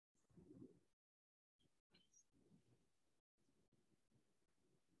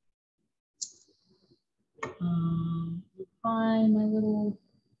find my little,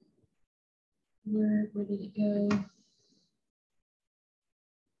 where did it go?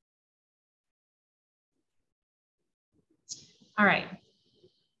 All right.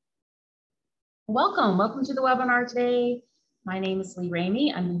 Welcome to the webinar today. My name is Lee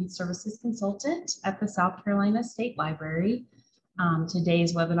Ramey. I'm the Youth Services Consultant at the South Carolina State Library.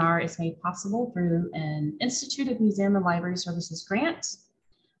 Today's webinar is made possible through an Institute of Museum and Library Services grant.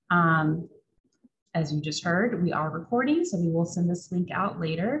 As you just heard, we are recording, so we will send this link out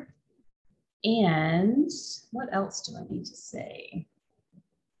later. And what else do I need to say?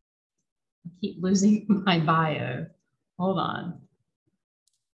 I keep losing my bio. Hold on.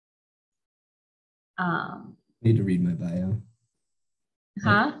 Need to read my bio.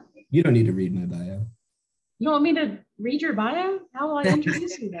 Huh? You don't need to read my bio. You want me to read your bio? How will I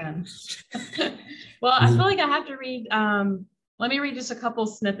introduce you then? Well, I feel like I have to read, let me read just a couple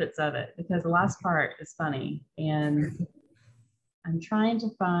snippets of it because the last part is funny. And I'm trying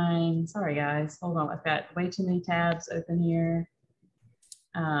to find, sorry guys, hold on. I've got way too many tabs open here.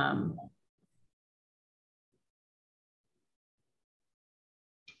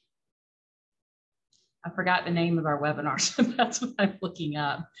 I forgot the name of our webinar, so that's what I'm looking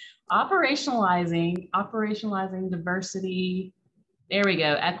up. Operationalizing diversity, there we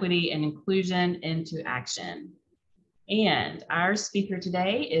go, equity and inclusion into action. And our speaker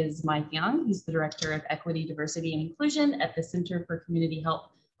today is Mike Young. He's the Director of Equity, Diversity, and Inclusion at the Center for Community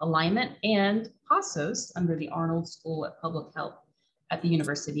Health Alignment and PASOs under the Arnold School of Public Health at the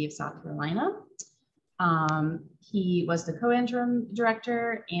University of South Carolina. He was the co-interim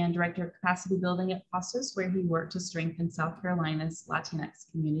director and director of capacity building at PASOs, where he worked to strengthen South Carolina's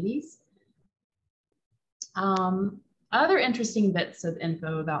Latinx communities. Other interesting bits of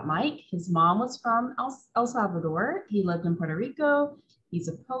info about Mike: his mom was from El Salvador. He lived in Puerto Rico. He's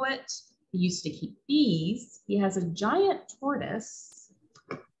a poet. He used to keep bees. He has a giant tortoise.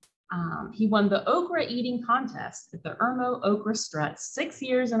 He won the okra eating contest at the Irmo Okra Struts 6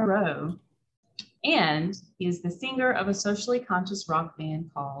 years in a row. And he is the singer of a socially conscious rock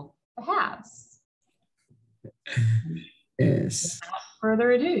band called The Haves. Yes. Without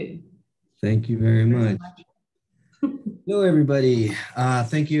further ado. Thank you very much. Hello, everybody.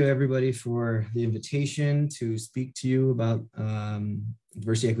 Thank you, everybody, for the invitation to speak to you about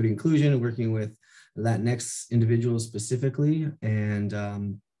diversity, equity, inclusion, and working with Latinx individuals specifically.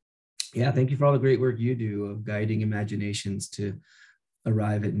 And yeah, thank you for all the great work you do of guiding imaginations to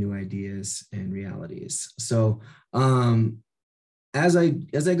arrive at new ideas and realities. So as I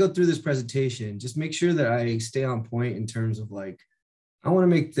go through this presentation, just make sure that I stay on point in terms of like, I want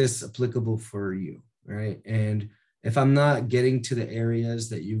to make this applicable for you, right? And if I'm not getting to the areas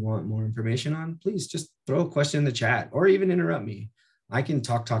that you want more information on, please just throw a question in the chat or even interrupt me. I can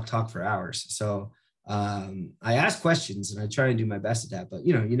talk for hours. So I ask questions and I try and do my best at that, but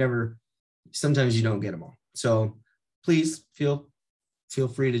sometimes you don't get them all. So please feel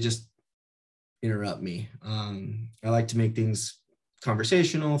free to just interrupt me. I like to make things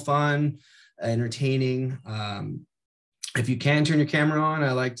conversational, fun, entertaining. If you can turn your camera on,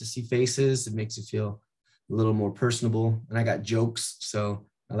 I like to see faces. It makes you feel a little more personable. And I got jokes, so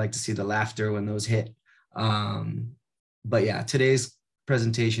I like to see the laughter when those hit. But yeah, today's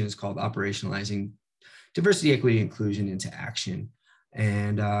presentation is called Operationalizing Diversity, Equity, Inclusion into Action.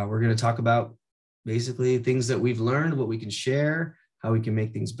 And we're going to talk about basically things that we've learned, what we can share, how we can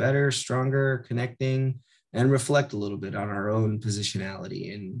make things better, stronger, connecting, and reflect a little bit on our own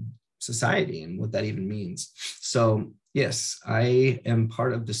positionality in society and what that even means. So yes, I am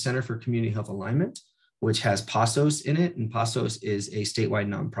part of the Center for Community Health Alignment, which has PASOs in it. And PASOs is a statewide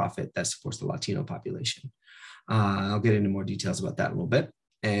nonprofit that supports the Latino population. I'll get into more details about that in a little bit.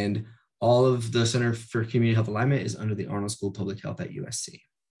 And all of the Center for Community Health Alignment is under the Arnold School of Public Health at USC.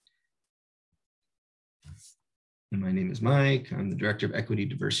 And my name is Mike. I'm the Director of Equity,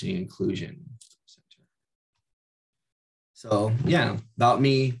 Diversity, and Inclusion Center. So yeah, about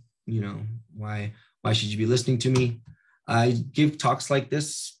me, why should you be listening to me? I give talks like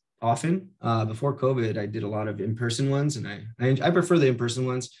this often. Before COVID, I did a lot of in-person ones, and I prefer the in-person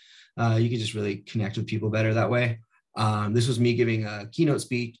ones. You can just really connect with people better that way. This was me giving a keynote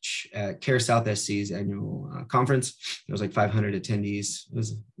speech at CARE South SC's annual conference. There was like 500 attendees. It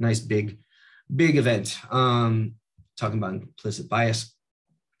was a nice big event. Talking about implicit bias.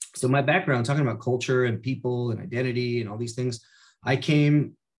 So my background, talking about culture and people and identity and all these things, I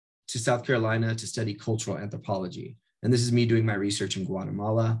came to South Carolina to study cultural anthropology. And this is me doing my research in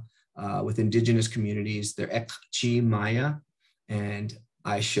Guatemala with indigenous communities. They're Ekchi Maya. And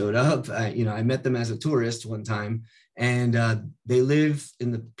I showed up, I met them as a tourist one time, and they live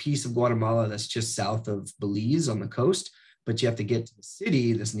in the piece of Guatemala that's just south of Belize on the coast, but you have to get to the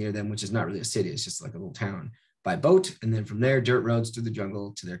city that's near them, which is not really a city. It's just like a little town by boat. And then from there, dirt roads through the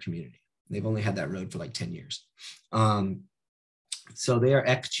jungle to their community. They've only had that road for like 10 years. So they are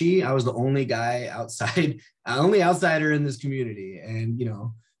Ekchi. I was the only guy outside, only outsider in this community. And, you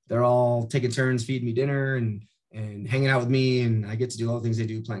know, they're all taking turns feeding me dinner and hanging out with me. And I get to do all the things they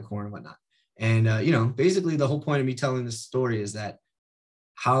do, plant corn and whatnot. And, you know, basically the whole point of me telling this story is that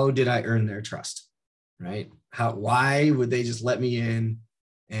how did I earn their trust, right? Why would they just let me in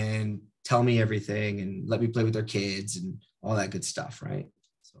and tell me everything and let me play with their kids and all that good stuff, right?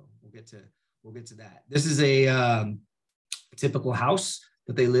 So we'll get to that. This is a typical house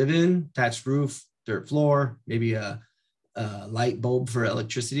that they live in, thatched roof, dirt floor, maybe a light bulb for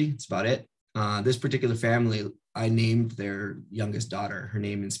electricity. That's about it. This particular family, I named their youngest daughter. Her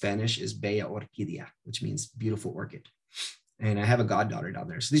name in Spanish is Bella Orquídea, which means beautiful orchid. And I have a goddaughter down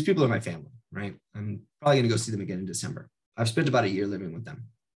there. So these people are my family, right? I'm probably going to go see them again in December. I've spent about a year living with them.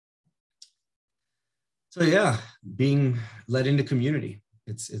 So yeah, being led into community,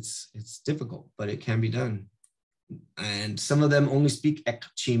 it's difficult, but it can be done. And some of them only speak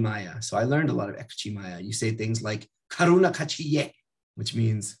Ekchi Maya. So I learned a lot of Ekchi Maya. You say things like Karuna Kachiye, which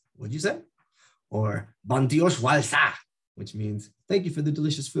means, what'd you say? Or Bon Dios Walsa, which means thank you for the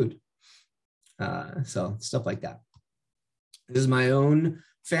delicious food. So stuff like that. This is my own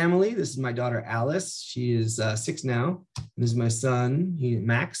family. This is my daughter, Alice. She is 6 now. This is my son,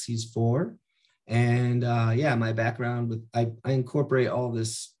 Max, he's 4. And yeah, my background with, I incorporate all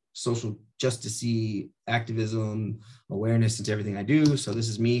this social justice-y activism, awareness into everything I do. So this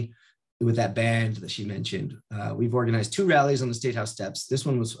is me with that band that she mentioned. We've organized 2 rallies on the State House steps. This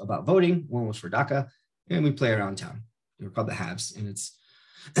one was about voting, one was for DACA, and we play around town. They're called the Haves, and it's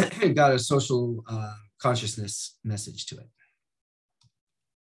got a social consciousness message to it.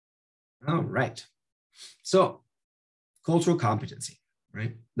 All right. So cultural competency,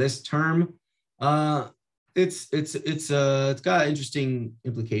 right? This term, it's got interesting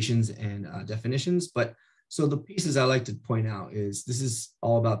implications and definitions, but so the pieces I like to point out is this is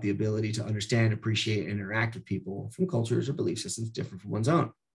all about the ability to understand, appreciate, and interact with people from cultures or belief systems different from one's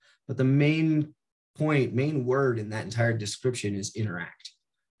own. But the main word in that entire description is interact,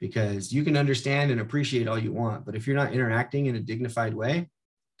 because you can understand and appreciate all you want, but if you're not interacting in a dignified way,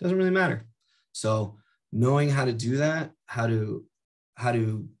 it doesn't really matter. So knowing how to do that, how to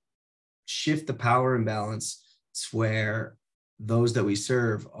shift the power imbalance to where those that we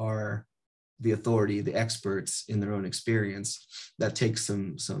serve are the authority, the experts in their own experience, that takes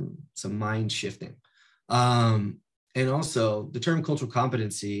some mind shifting. And also the term cultural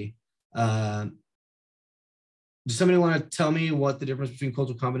competency, does somebody want to tell me what the difference between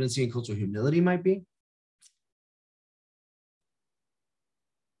cultural competency and cultural humility might be?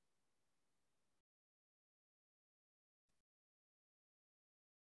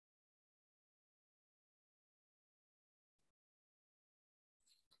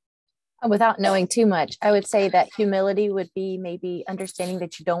 Without knowing too much, I would say that humility would be maybe understanding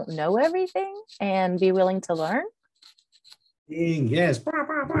that you don't know everything and be willing to learn. Yes.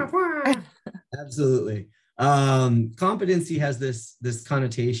 Absolutely. Competency has this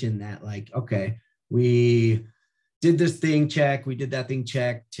connotation that, like, okay, we did this thing, check, we did that thing,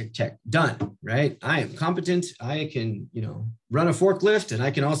 check, done, right? I am competent. I can, run a forklift, and I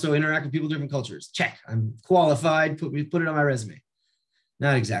can also interact with people of different cultures. Check. I'm qualified. Put it on my resume.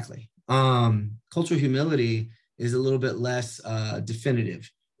 Not exactly. Cultural humility is a little bit less definitive.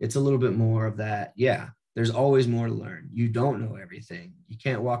 It's a little bit more of that, yeah, there's always more to learn. You don't know everything. You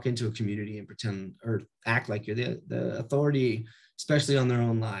can't walk into a community and pretend or act like you're the authority, especially on their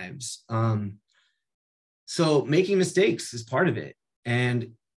own lives. So making mistakes is part of it.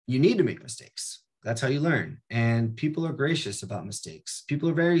 And you need to make mistakes. That's how you learn. And people are gracious about mistakes. People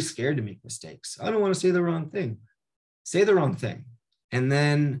are very scared to make mistakes. I don't want to say the wrong thing. Say the wrong thing. And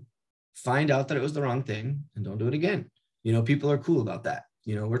then find out that it was the wrong thing and don't do it again. People are cool about that.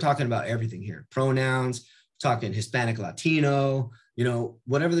 We're talking about everything here. Pronouns, talking Hispanic, Latino,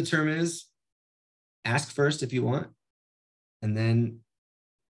 whatever the term is, ask first if you want. And then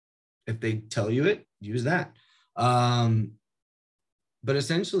if they tell you it, use that. But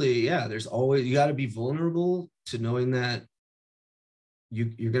essentially, yeah, there's always, you got to be vulnerable to knowing that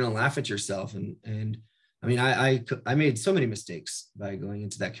you're going to laugh at yourself. And I mean, I made so many mistakes by going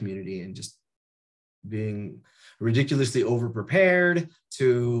into that community and just being ridiculously over-prepared,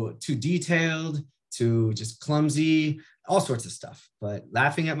 too detailed, to just clumsy, all sorts of stuff. But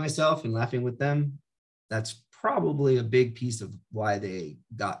laughing at myself and laughing with them, that's probably a big piece of why they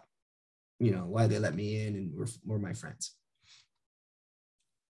got, why they let me in and were my friends.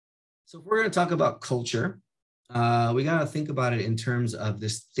 So if we're going to talk about culture, we got to think about it in terms of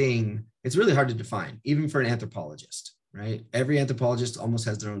this thing. It's really hard to define, even for an anthropologist, right? Every anthropologist almost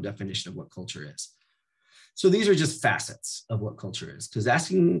has their own definition of what culture is. So these are just facets of what culture is, because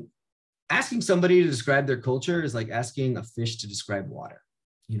asking somebody to describe their culture is like asking a fish to describe water.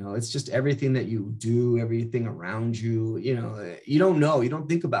 You know, it's just everything that you do, everything around you, you know, you don't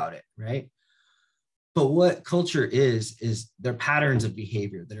think about it, right? But what culture is they're patterns of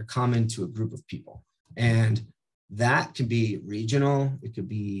behavior that are common to a group of people. And that can be regional, it could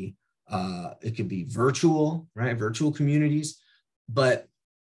be virtual, right? Virtual communities. But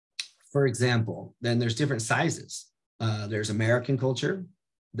for example, then there's different sizes. There's American culture,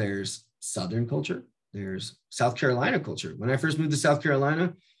 there's Southern culture, there's South Carolina culture. When I first moved to South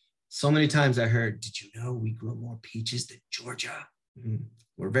Carolina, so many times I heard, did you know we grow more peaches than Georgia?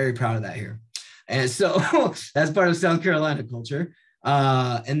 We're very proud of that here. And so that's part of South Carolina culture.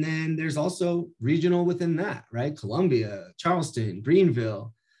 And then there's also regional within that, right? Columbia, Charleston,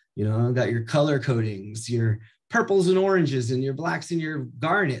 Greenville, you know, got your color codings, your purples and oranges and your blacks and your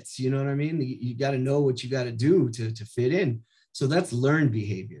garnets, you know what I mean? You got to know what you got to do to fit in. So that's learned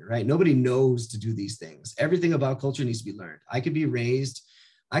behavior, right? Nobody knows to do these things. Everything about culture needs to be learned. I could be,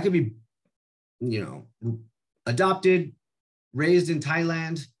 you know, adopted, raised in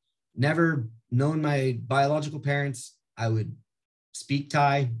Thailand, never known my biological parents. I would speak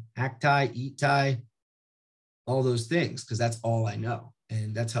Thai, act Thai, eat Thai, all those things, because that's all I know.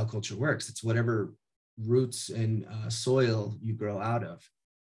 And that's how culture works. It's whatever roots and soil you grow out of.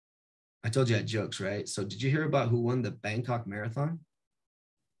 I told you I had jokes, right? So did you hear about who won the Bangkok Marathon?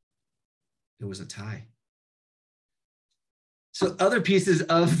 It was a Thai. So other pieces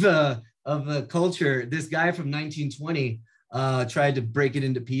of the culture, this guy from 1920 tried to break it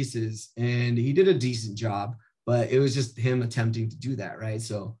into pieces, and he did a decent job, but it was just him attempting to do that, right?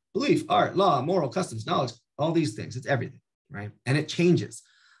 So belief, art, law, moral, customs, knowledge, all these things, it's everything, right? And it changes.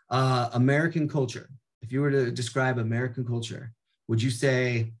 American culture, if you were to describe American culture, would you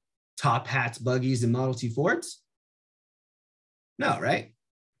say top hats, buggies, and Model T Fords? No, right?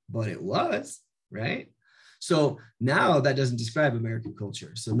 But it was, right? So now that doesn't describe American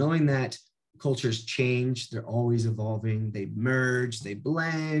culture. So knowing that cultures change, they're always evolving, they merge, they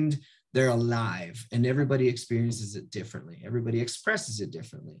blend, they're alive, and everybody experiences it differently. Everybody expresses it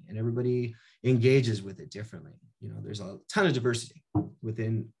differently, and everybody engages with it differently. You know, there's a ton of diversity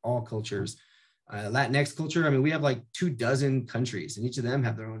within all cultures. Latinx culture, I mean, we have like 24 countries, and each of them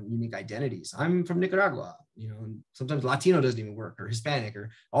have their own unique identities. I'm from Nicaragua, you know, and sometimes Latino doesn't even work, or Hispanic, or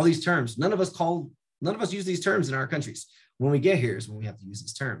all these terms. None of us use these terms in our countries. When we get here is when we have to use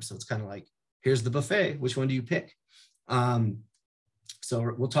these terms. So it's kind of like, here's the buffet. Which one do you pick?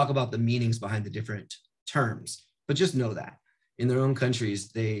 So we'll talk about the meanings behind the different terms, but just know that in their own countries,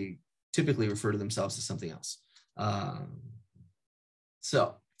 they typically refer to themselves as something else.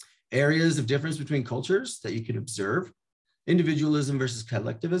 So areas of difference between cultures that you can observe: individualism versus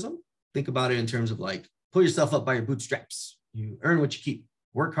collectivism. Think about it in terms of like, pull yourself up by your bootstraps. You earn what you keep,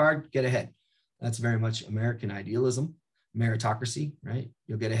 work hard, get ahead. That's very much American idealism, meritocracy, right?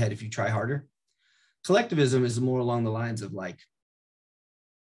 You'll get ahead if you try harder. Collectivism is more along the lines of like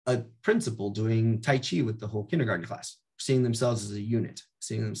a principal doing Tai Chi with the whole kindergarten class, seeing themselves as a unit,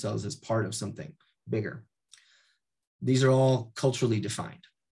 seeing themselves as part of something bigger. These are all culturally defined.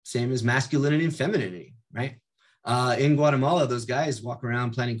 Same as masculinity and femininity, right? In Guatemala, those guys walk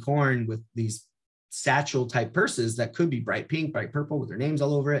around planting corn with these satchel type purses that could be bright pink, bright purple with their names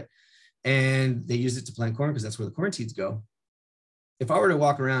all over it. And they use it to plant corn because that's where the corn seeds go. If I were to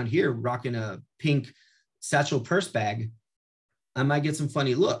walk around here rocking a pink satchel purse bag, I might get some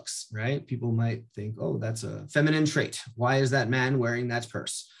funny looks, right? People might think, oh, that's a feminine trait. Why is that man wearing that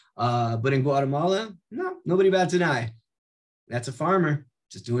purse? But in Guatemala, no, nobody bats an eye. That's a farmer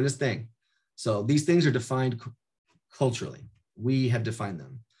just doing his thing. So these things are defined culturally. We have defined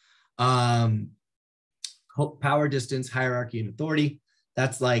them. Power, distance, hierarchy, and authority.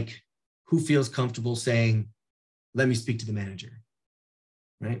 That's like, who feels comfortable saying, let me speak to the manager,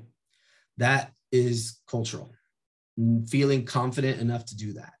 right? That is cultural. Feeling confident enough to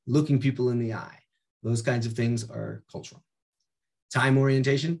do that. Looking people in the eye. Those kinds of things are cultural. Time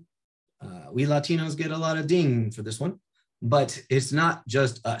orientation. We Latinos get a lot of ding for this one, but it's not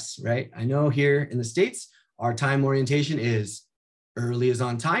just us, right? I know here in the States, our time orientation is early is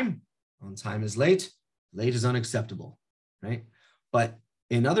on time is late is unacceptable, right? But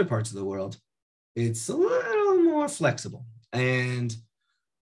in other parts of the world, it's a little more flexible. And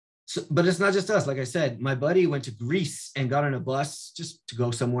so, but it's not just us. Like I said, my buddy went to Greece and got on a bus just to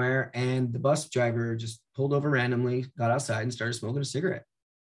go somewhere. And the bus driver just pulled over randomly, got outside and started smoking a cigarette.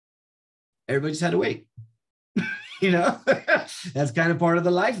 Everybody just had to wait. you know, that's kind of part of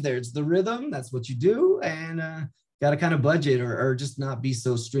the life there. It's the rhythm. That's what you do. And got to kind of budget or just not be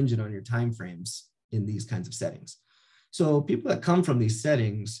so stringent on your timeframes in these kinds of settings. So people that come from these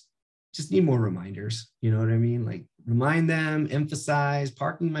settings just need more reminders. You know what I mean? Like remind them, emphasize,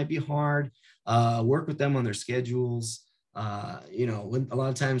 parking might be hard, work with them on their schedules. You know, when, a lot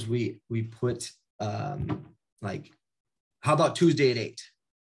of times we put like, how about Tuesday at 8?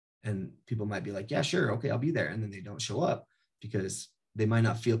 And people might be like, yeah, sure. Okay, I'll be there. And then they don't show up because they might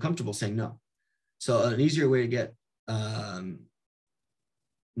not feel comfortable saying no. So an easier way to get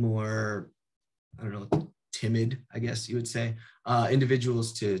more, I don't know, timid, I guess you would say,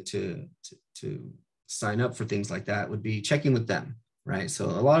 individuals to sign up for things like that would be checking with them, right? So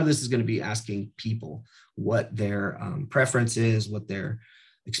a lot of this is going to be asking people what their preference is, what their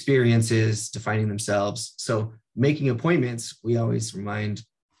experience is, defining themselves. So making appointments, we always remind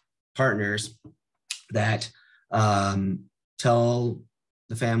partners that tell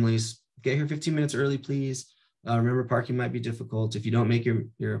the families, get here 15 minutes early, please. Remember, parking might be difficult. If you don't make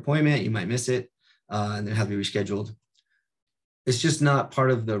your appointment, you might miss it and then have to be rescheduled. It's just not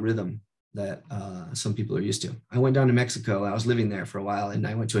part of the rhythm that some people are used to. I went down to Mexico. I was living there for a while, and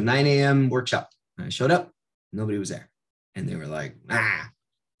I went to a 9 a.m. workshop. And I showed up, nobody was there. And they were like,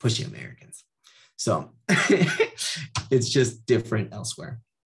 pushy Americans. So it's just different elsewhere.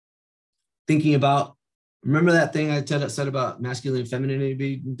 Thinking about, remember that thing I said about masculine and femininity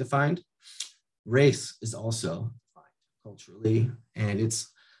being defined? Race is also defined culturally, and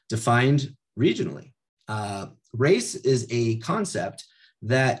it's defined regionally. Race is a concept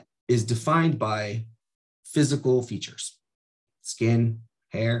that is defined by physical features, skin,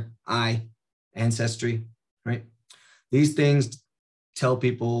 hair, eye, ancestry, right? These things tell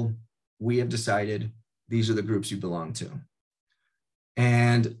people, we have decided these are the groups you belong to.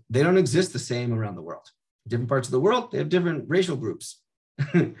 And they don't exist the same around the world. Different parts of the world, they have different racial groups.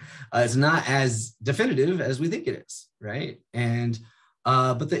 It's not as definitive as we think it is, right? And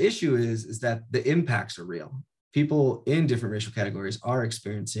but the issue is that the impacts are real. People in different racial categories are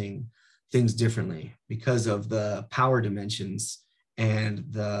experiencing things differently because of the power dimensions and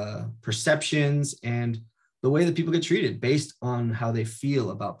the perceptions and the way that people get treated based on how they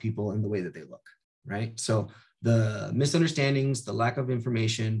feel about people and the way that they look, right? So the misunderstandings, the lack of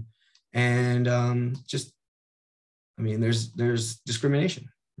information, and just, I mean, there's discrimination,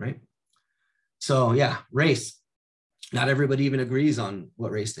 right? So yeah, race. Not everybody even agrees on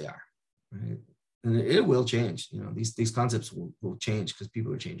what race they are, right? And it will change. You know, these concepts will change because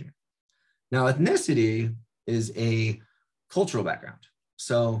people are changing. Now, ethnicity is a cultural background.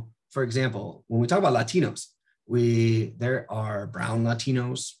 So, for example, when we talk about Latinos, there are brown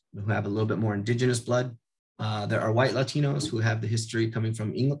Latinos who have a little bit more indigenous blood. There are white Latinos who have the history coming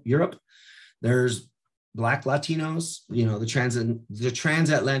from Europe. There's Black Latinos. You know, the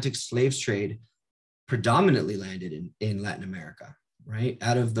transatlantic slaves trade predominantly landed in Latin America, right?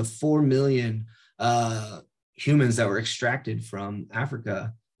 Out of the 4 million humans that were extracted from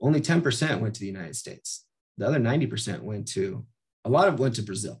Africa, only 10% went to the United States. The other 90% went to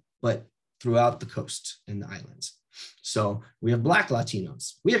Brazil, but throughout the coast and the islands. So we have Black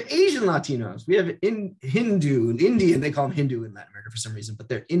Latinos, we have Asian Latinos, we have Hindu, Indian, they call them Hindu in Latin America for some reason, but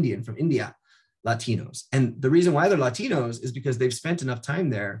they're Indian, from India, Latinos. And the reason why they're Latinos is because they've spent enough time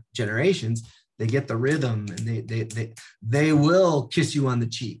there, generations. They get the rhythm, and they will kiss you on the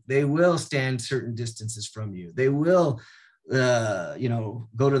cheek. They will stand certain distances from you. They will, you know,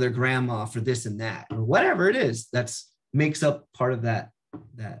 go to their grandma for this and that, or whatever it is that's makes up part of that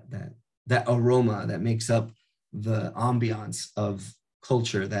aroma that makes up the ambiance of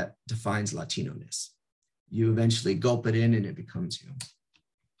culture that defines Latino-ness. You eventually gulp it in and it becomes you.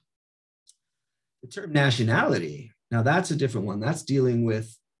 The term nationality, now that's a different one. That's dealing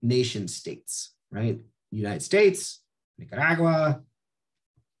with nation states, right? United States, Nicaragua,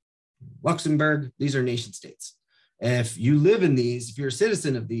 Luxembourg, these are nation states. If you live in these, if you're a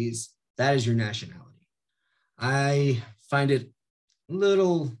citizen of these, that is your nationality. I find it a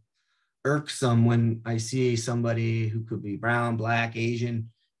little irksome when I see somebody who could be brown, Black, Asian,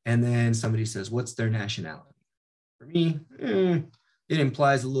 and then somebody says, what's their nationality? For me, it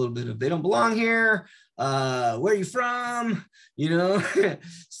implies a little bit of they don't belong here. Where are you from? You know,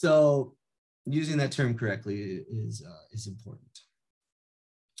 so using that term correctly is important.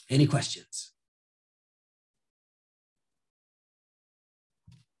 Any questions?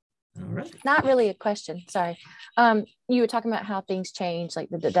 All right. Not really a question, sorry. You were talking about how things change, like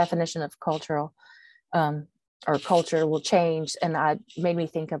the definition of cultural or culture will change. And I made me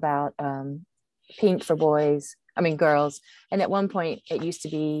think about pink for boys I mean, girls. And at one point, it used to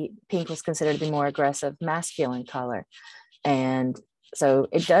be pink was considered the more aggressive masculine color. And so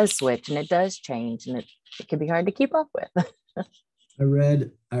it does switch and it does change, and it can be hard to keep up with. I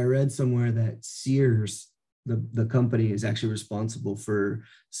read somewhere that Sears, the company, is actually responsible for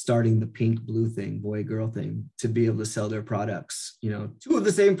starting the pink blue thing, boy girl thing, to be able to sell their products, you know, two of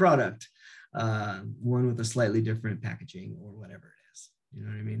the same product, one with a slightly different packaging or whatever it is. You know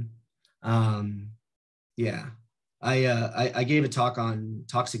what I mean? Yeah. I gave a talk on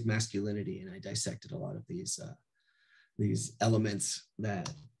toxic masculinity, and I dissected a lot of these elements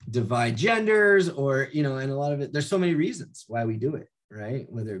that divide genders, or, you know, and a lot of it, there's so many reasons why we do it, right?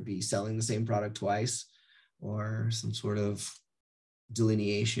 Whether it be selling the same product twice, or some sort of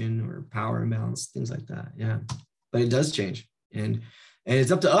delineation or power imbalance, things like that. Yeah, but it does change, and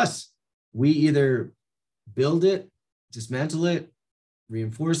it's up to us. We either build it, dismantle it,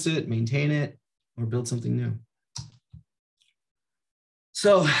 reinforce it, maintain it, or build something new.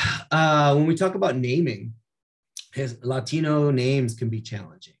 So when we talk about naming, Latino names can be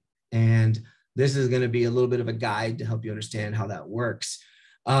challenging. And this is going to be a little bit of a guide to help you understand how that works.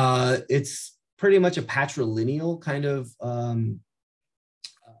 It's pretty much a patrilineal kind of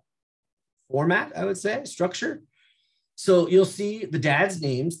format, I would say, structure. So you'll see the dad's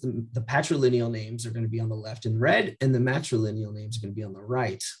names, the patrilineal names are going to be on the left in red, and the matrilineal names are going to be on the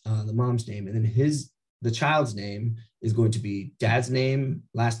right, the mom's name. And then the child's name is going to be dad's name,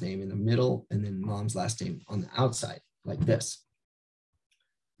 last name in the middle, and then mom's last name on the outside, like this.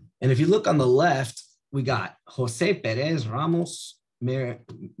 And if you look on the left, we got Jose Perez Ramos,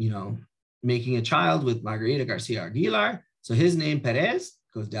 making a child with Margarita Garcia Aguilar. So his name, Perez,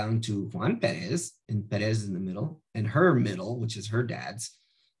 goes down to Juan Perez, and Perez is in the middle, and her middle, which is her dad's,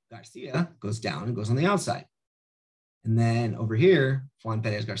 Garcia, goes down and goes on the outside. And then over here, Juan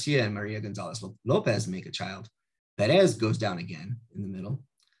Perez Garcia and Maria Gonzalez Lopez make a child. Perez goes down again in the middle,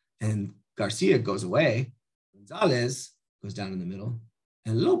 and Garcia goes away. Gonzalez goes down in the middle,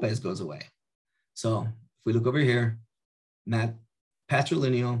 and Lopez goes away. So if we look over here,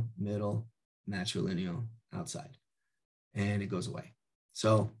 patrilineal, middle, matrilineal, outside, and it goes away.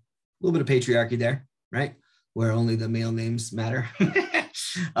 So a little bit of patriarchy there, right? Where only the male names matter.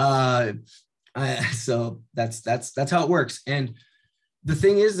 So that's how it works. And the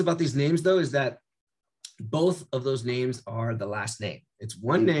thing is about these names, though, is that both of those names are the last name. It's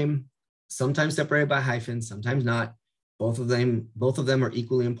one name, sometimes separated by hyphens, sometimes not. Both of them are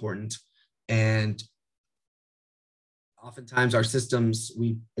equally important. And oftentimes our systems,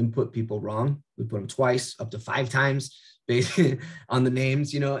 we input people wrong. We put them twice, up to 5 times based on the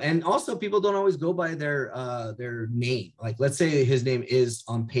names, you know. And also people don't always go by their name. Like, let's say his name is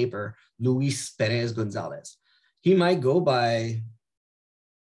on paper Luis Perez Gonzalez. He might go by,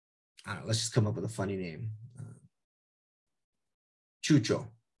 I don't know, let's just come up with a funny name. Chucho,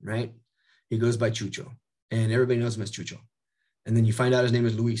 right? He goes by Chucho, and everybody knows him as Chucho. And then you find out his name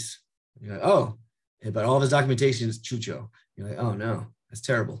is Luis. You're like, oh, but all of his documentation is Chucho. You're like, oh no, that's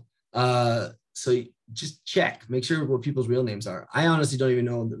terrible. So just check, make sure what people's real names are. I honestly don't even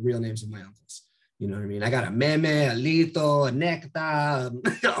know the real names of my uncles. You know what I mean? I got a Meme, a Lito, a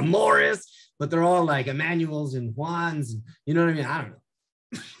Necta, a Morris, but they're all like Emmanuels and Juans. And, you know what I mean? I don't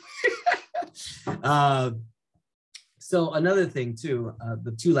know. So another thing too,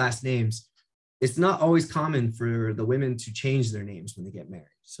 the 2 last names, it's not always common for the women to change their names when they get married.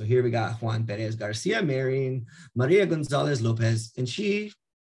 So here we got Juan Perez Garcia marrying Maria Gonzalez Lopez, and she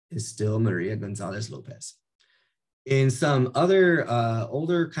is still Maria Gonzalez Lopez. In some other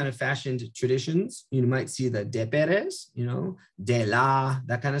older kind of fashioned traditions, you might see the de Perez, you know, de la,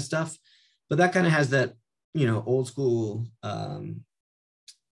 that kind of stuff. But that kind of has that, you know, old school,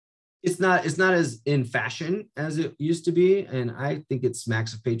 it's not as in fashion as it used to be. And I think it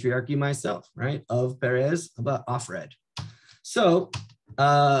smacks of patriarchy myself, right? Of Perez, about off red. So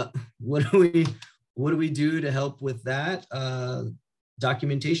what do we do to help with that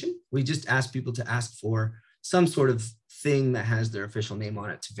documentation? We just ask people to ask for some sort of thing that has their official name on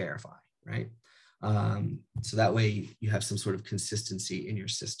it to verify, right? So that way you have some sort of consistency in your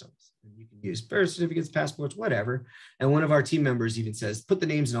systems. And you can use birth certificates, passports, whatever. And one of our team members even says, put the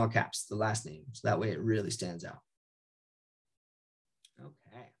names in all caps, the last name. So that way it really stands out.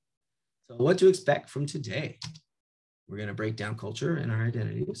 Okay. So what to expect from today? We're going to break down culture and our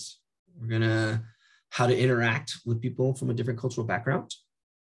identities. We're going to how to interact with people from a different cultural background,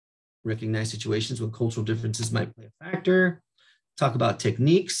 recognize situations when cultural differences might play a factor, talk about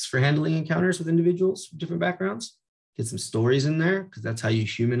techniques for handling encounters with individuals from different backgrounds, get some stories in there, because that's how you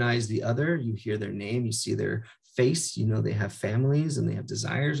humanize the other. You hear their name, you see their face, you know they have families and they have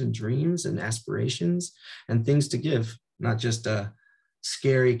desires and dreams and aspirations and things to give, not just a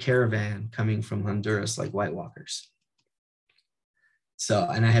scary caravan coming from Honduras like White Walkers. So,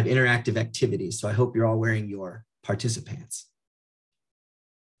 and I have interactive activities. So I hope you're all wearing your participants.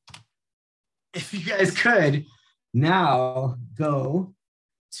 If you guys could now go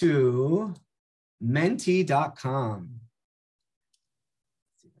to menti.com.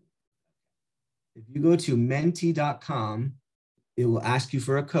 If you go to menti.com, it will ask you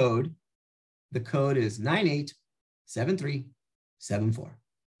for a code. The code is 987374.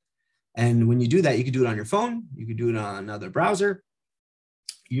 And when you do that, you can do it on your phone. You can do it on another browser.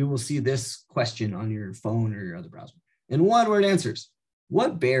 You will see this question on your phone or your other browser. And one-word answers.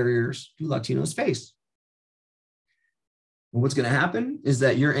 What barriers do Latinos face? And what's going to happen is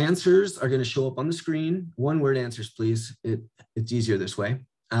that your answers are going to show up on the screen. One-word answers, please. It's easier this way.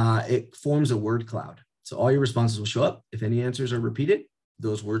 It forms a word cloud. So all your responses will show up. If any answers are repeated,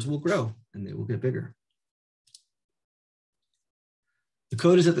 those words will grow and they will get bigger. The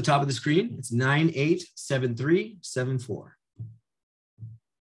code is at the top of the screen. It's 987374.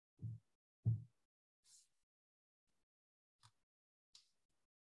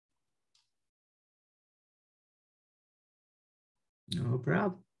 No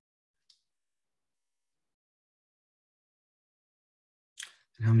problem.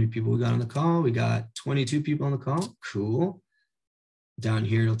 And how many people we got on the call? We got 22 people on the call. Cool. Down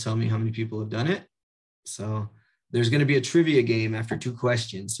here, it'll tell me how many people have done it. So there's going to be a trivia game after 2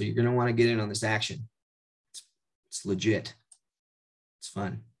 questions. So you're going to want to get in on this action. It's legit. It's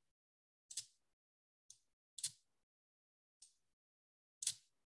fun.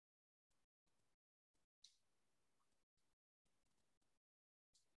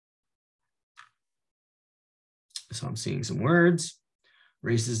 So I'm seeing some words: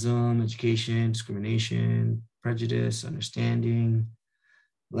 racism, education, discrimination, prejudice, understanding,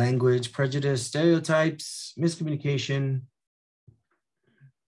 language, prejudice, stereotypes, miscommunication.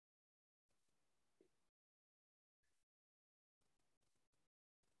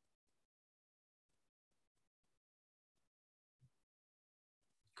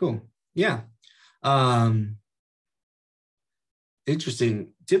 Cool. Yeah.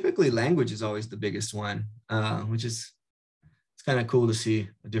 Interesting. Typically language is always the biggest one, which is, it's kind of cool to see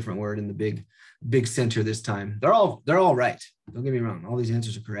a different word in the big center this time. They're all right. Don't get me wrong. All these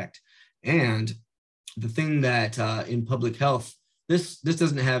answers are correct. And the thing that in public health, this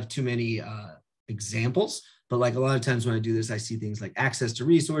doesn't have too many examples, but like a lot of times when I do this, I see things like access to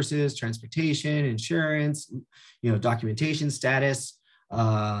resources, transportation, insurance, documentation status,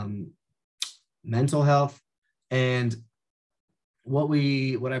 mental health. And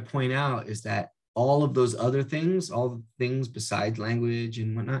what I point out is that all of those other things, all the things besides language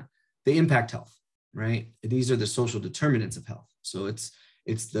and whatnot, they impact health, right? These are the social determinants of health. So it's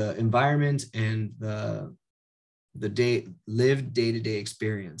the environment and the lived day-to-day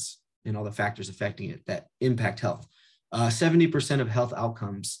experience and all the factors affecting it that impact health. 70% of health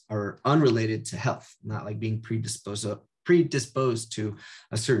outcomes are unrelated to health, not like being predisposed to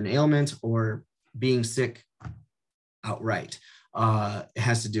a certain ailment or being sick outright. It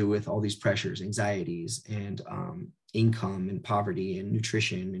has to do with all these pressures, anxieties, and income and poverty and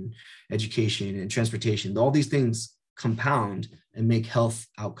nutrition and education and transportation. All these things compound and make health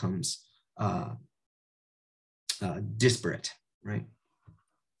outcomes disparate, right?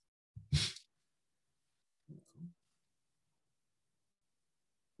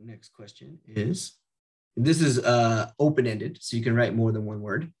 The next question is, this is open-ended, so you can write more than one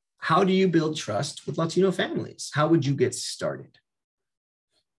word. How do you build trust with Latino families? How would you get started?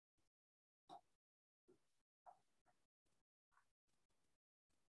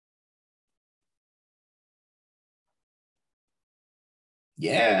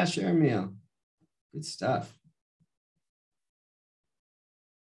 Yeah, share a meal. Good stuff.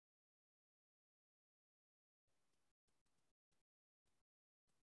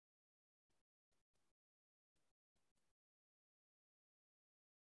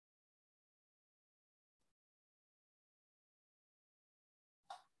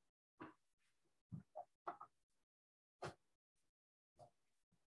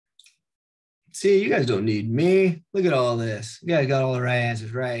 See, you guys don't need me. Look at all this. You guys got all the right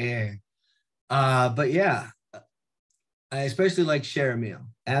answers right here. But yeah, I especially like share a meal.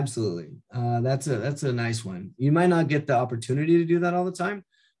 Absolutely. That's a nice one. You might not get the opportunity to do that all the time,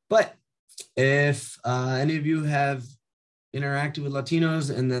 but if any of you have interacted with Latinos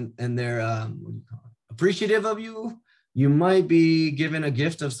and they're what do you call it? Appreciative of you, you might be given a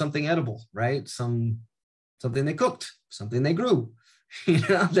gift of something edible, right? Something they cooked, something they grew.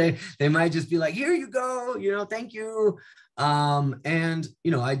 They might just be like, here you go, thank you. And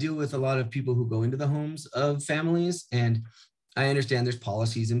I deal with a lot of people who go into the homes of families, and I understand there's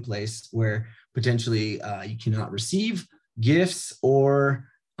policies in place where potentially you cannot receive gifts, or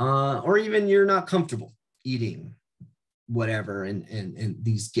even you're not comfortable eating whatever and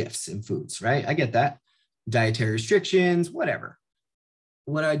these gifts and foods, right? I get that. Dietary restrictions, whatever.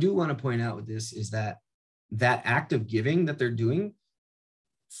 What I do want to point out with this is that act of giving that they're doing,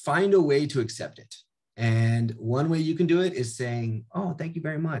 find a way to accept it. And one way you can do it is saying, oh, thank you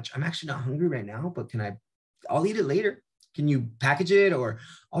very much. I'm actually not hungry right now, but I'll eat it later. Can you package it, or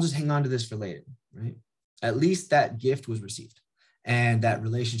I'll just hang on to this for later, right? At least that gift was received and that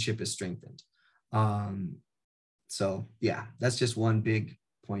relationship is strengthened. So yeah, that's just one big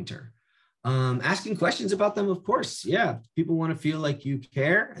pointer. Asking questions about them, of course. Yeah, people want to feel like you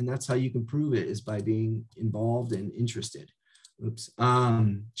care, and that's how you can prove it, is by being involved and interested. Oops.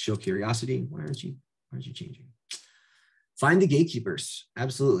 Show curiosity. Why aren't you changing? Find the gatekeepers.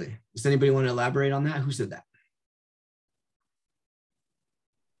 Absolutely. Does anybody want to elaborate on that? Who said that?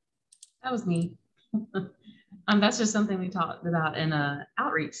 That was me. That's just something we talked about in a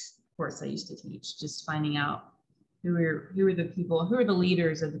outreach course I used to teach, just finding out who are the people, who are the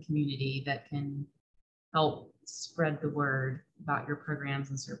leaders of the community that can help spread the word about your programs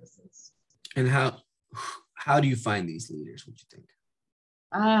and services. And how do you find these leaders, would you think?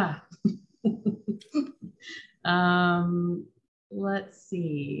 Let's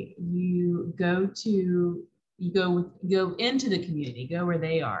see. You go into the community, go where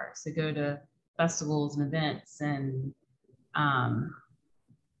they are. So go to festivals and events, and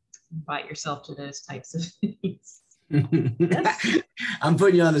invite yourself to those types of things. I'm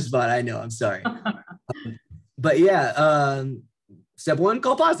putting you on the spot. I know. I'm sorry. But yeah, step one,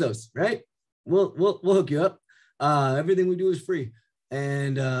 call PASOs, right? We'll hook you up. Everything we do is free.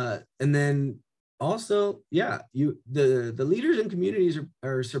 And then also, yeah, the leaders in communities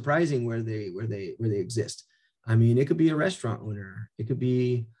are surprising where they exist. I mean, it could be a restaurant owner. It could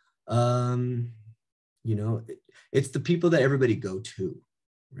be, it's the people that everybody go to,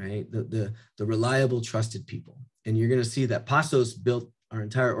 right? The reliable, trusted people. And you're going to see that PASOs built our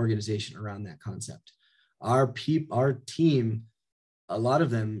entire organization around that concept. Our team, a lot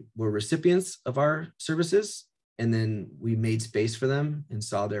of them were recipients of our services, and then we made space for them and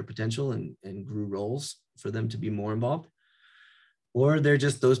saw their potential and grew roles for them to be more involved. Or they're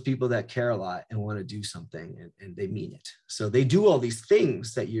just those people that care a lot and want to do something, and they mean it. So they do all these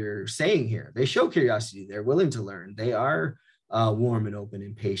things that you're saying here. They show curiosity. They're willing to learn. They are warm and open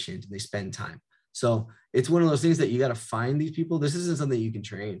and patient, and they spend time. So it's one of those things that you got to find these people. This isn't something you can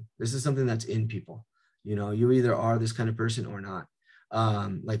train. This is something that's in people. You either are this kind of person or not.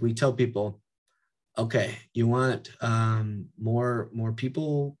 Like we tell people, okay, you want more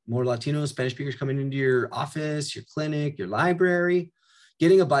people, more Latino Spanish speakers coming into your office, your clinic, your library.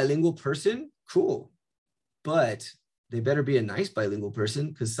 Getting a bilingual person, cool. But they better be a nice bilingual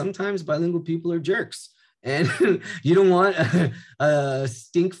person, because sometimes bilingual people are jerks. And you don't want a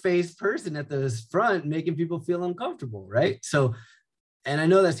stink-faced person at the front making people feel uncomfortable, right? So, and I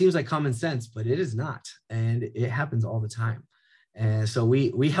know that seems like common sense, but it is not. And it happens all the time. And so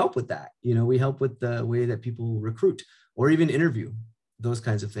we help with that. We help with the way that people recruit or even interview, those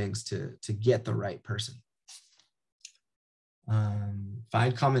kinds of things to get the right person.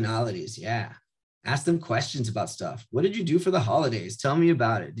 Find commonalities. Yeah. Ask them questions about stuff. What did you do for the holidays? Tell me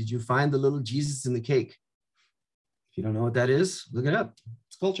about it. Did you find the little Jesus in the cake? If you don't know what that is, look it up.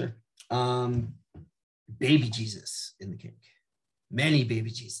 It's culture. Baby Jesus in the cake. Many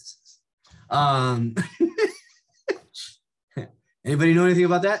baby Jesuses. Anybody know anything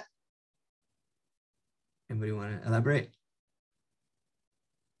about that? Anybody want to elaborate?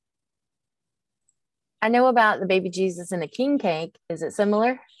 I know about the baby Jesus and the king cake. Is it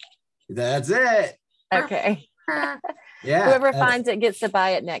similar? That's it. Okay. Yeah. Whoever finds it gets to buy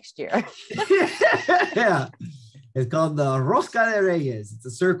it next year. Yeah. It's called the Rosca de Reyes. It's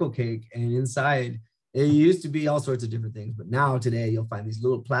a circle cake, and inside it used to be all sorts of different things, but now today you'll find these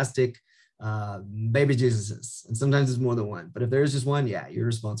little plastic baby Jesuses, and sometimes it's more than one. But if there's just one, yeah, you're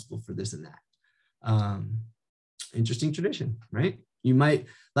responsible for this and that. Interesting tradition, right?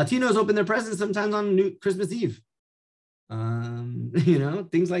 Latinos open their presents sometimes on Christmas Eve.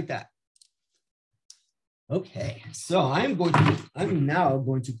 Things like that. Okay, so I'm now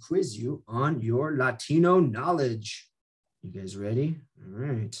going to quiz you on your Latino knowledge. You guys ready? All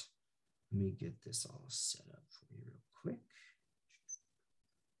right. Let me get this all set up for you real quick.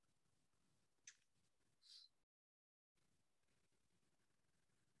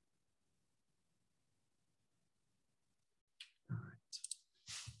 All right.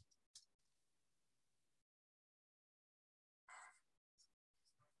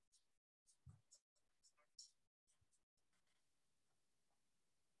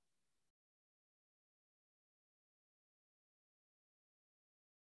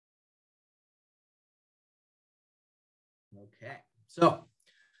 Okay, so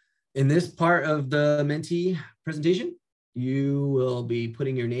in this part of the mentee presentation, you will be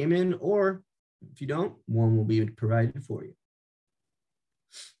putting your name in, or if you don't, one will be provided for you.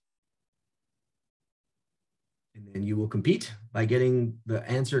 And then you will compete by getting the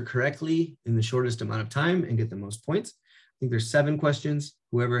answer correctly in the shortest amount of time and get the most points. I think there's 7 questions.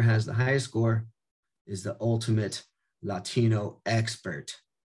 Whoever has the highest score is the ultimate Latino expert.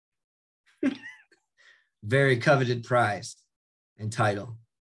 Very coveted prize and title.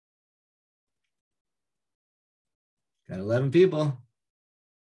 Got 11 people.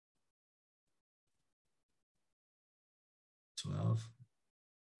 12.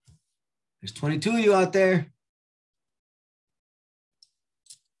 There's 22 of you out there.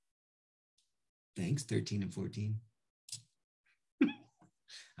 Thanks, 13 and 14.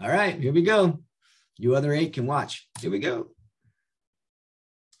 All right, here we go. You other 8 can watch. Here we go.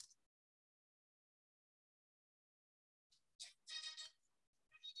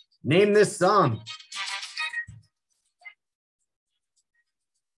 Name this song.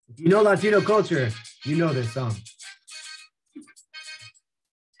 If you know Latino culture, you know this song.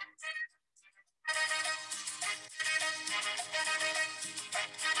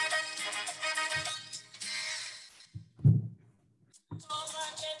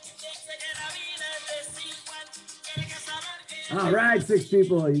 All right, 6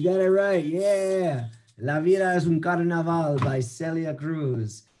 people, you got it right. Yeah. La Vida es un Carnaval by Celia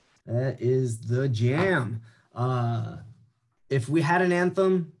Cruz. That is the jam. If we had an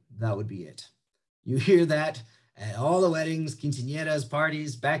anthem, that would be it. You hear that at all the weddings, quinceañeras,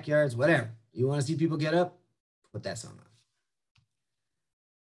 parties, backyards, whatever. You want to see people get up? Put that song on.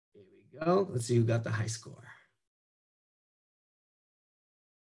 Here we go. Let's see who got the high score.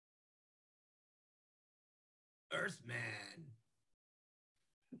 Earthman.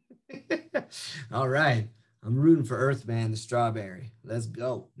 All right. I'm rooting for Earthman, the strawberry. Let's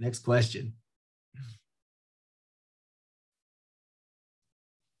go. Next question.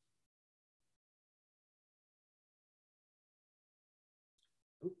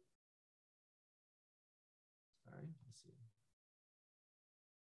 Ooh. Sorry. Let's see.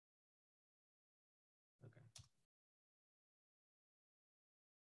 Okay.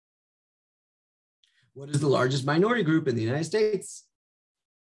 What is the largest minority group in the United States?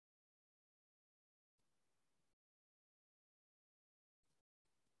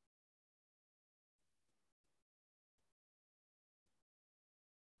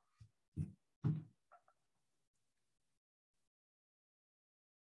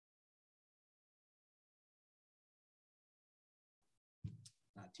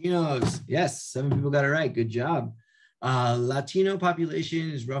 Latinos. Yes, 7 people got it right. Good job. Latino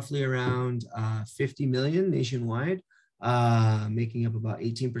population is roughly around 50 million nationwide, making up about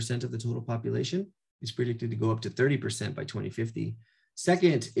 18% of the total population. It's predicted to go up to 30% by 2050.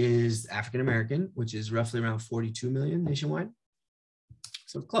 Second is African American, which is roughly around 42 million nationwide.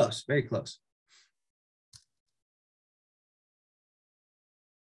 So close, very close.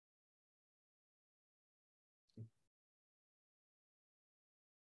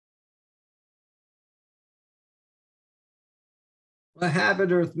 What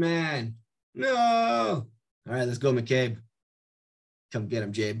happened, Earthman? No. All right, let's go, McCabe. Come get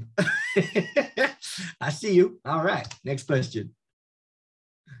him, Jabe. I see you. All right, next question.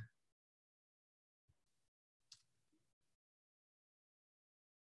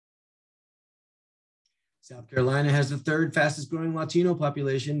 South Carolina has the 3rd fastest growing Latino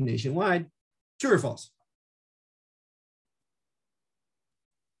population nationwide. True or false?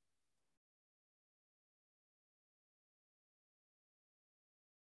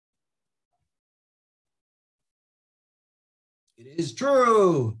 It is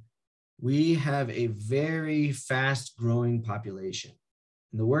true. We have a very fast growing population.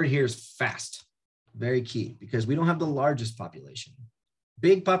 And the word here is fast, very key, because we don't have the largest population.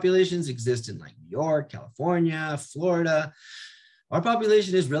 Big populations exist in like New York, California, Florida. Our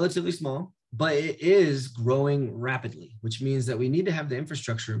population is relatively small, but it is growing rapidly, which means that we need to have the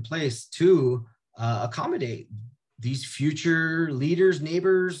infrastructure in place to accommodate these future leaders,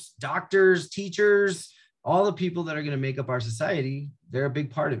 neighbors, doctors, teachers, all the people that are going to make up our society. They're a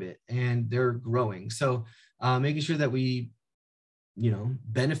big part of it, and they're growing. So making sure that we,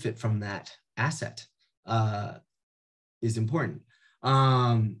 benefit from that asset is important.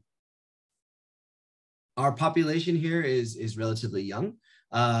 Our population here is relatively young.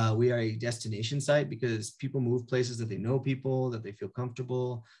 We are a destination site because people move places that they know people, that they feel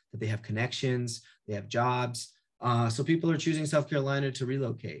comfortable, that they have connections, they have jobs. So people are choosing South Carolina to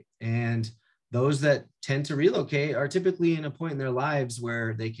relocate. And those that tend to relocate are typically in a point in their lives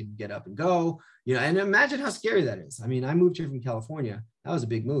where they can get up and go, you know, and imagine how scary that is. I mean, I moved here from California. That was a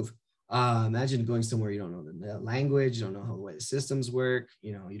big move. Imagine going somewhere you don't know the language, you don't know how the way the systems work,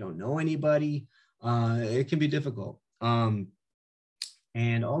 you know, you don't know anybody. It can be difficult. And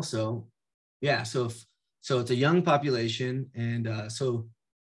also, yeah, so it's a young population, and so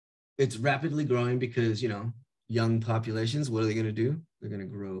it's rapidly growing because, you know, young populations, what are they going to do? They're going to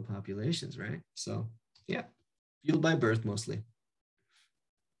grow populations, right? So yeah, fueled by birth mostly.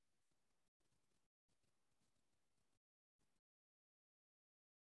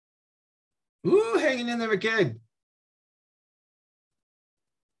 Ooh, hanging in there, McCabe.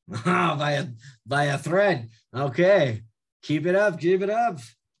 by a thread. Okay, keep it up, keep it up.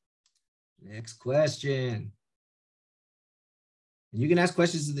 Next question. And you can ask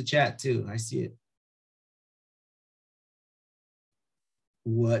questions in the chat too. I see it.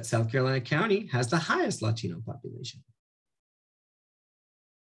 What South Carolina county has the highest Latino population?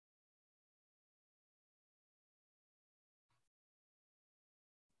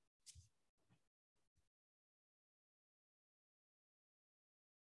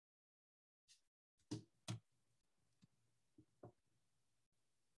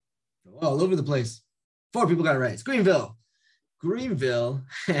 All over the place. 4 people got it right. It's Greenville. Greenville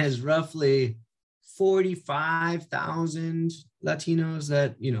has roughly 45,000 Latinos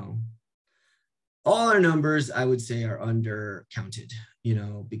that, you know, all our numbers, I would say, are undercounted, you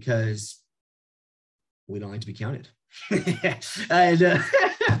know, because we don't like to be counted. And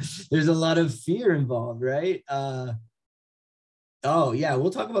there's a lot of fear involved, right? Oh, yeah, we'll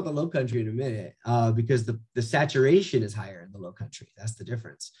talk about the low country in a minute because the saturation is higher in the low country. That's the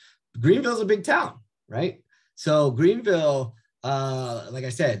difference. Greenville's a big town, right? So Greenville, like I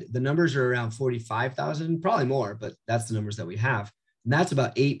said, the numbers are around 45,000, probably more, but that's the numbers that we have. And that's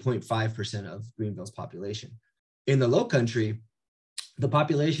about 8.5% of Greenville's population. In the low country, the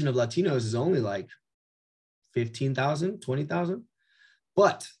population of Latinos is only like 15,000, 20,000.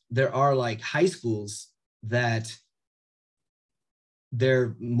 But there are like high schools that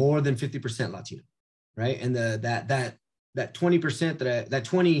they're more than 50% Latino, right? And that 20% that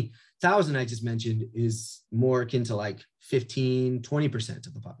 20,000 I just mentioned is more akin to like 15, 20%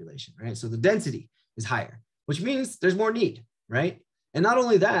 of the population, right? So the density is higher, which means there's more need, right? And not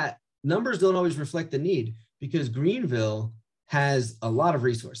only that, numbers don't always reflect the need because Greenville has a lot of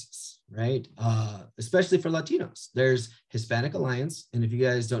resources, right? Especially for Latinos. There's Hispanic Alliance, and if you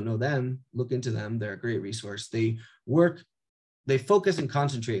guys don't know them, look into them. They're a great resource. They focus and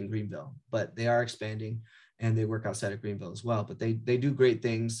concentrate in Greenville, but they are expanding and they work outside of Greenville as well. But they do great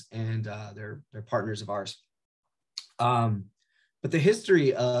things, and they're partners of ours. But the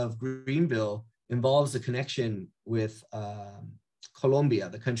history of Greenville involves a connection with Colombia,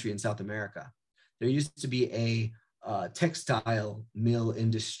 the country in South America. There used to be a textile mill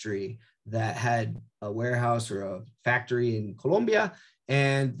industry that had a warehouse or a factory in Colombia,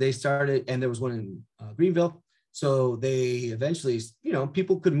 and they started, and there was one in Greenville. So they eventually, you know,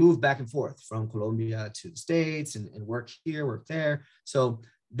 people could move back and forth from Colombia to the States and work here, work there. So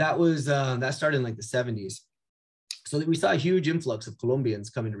that was, that started in like the 70s. So that we saw a huge influx of Colombians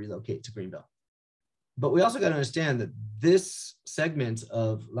coming to relocate to Greenville. But we also got to understand that this segment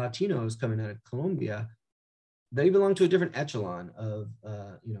of Latinos coming out of Colombia, they belong to a different echelon of,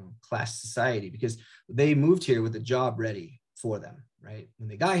 you know, class society because they moved here with a job ready for them, right? When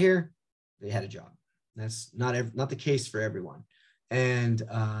they got here, they had a job. That's not the case for everyone. And,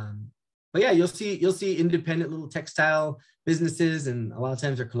 but yeah, you'll see independent little textile businesses, and a lot of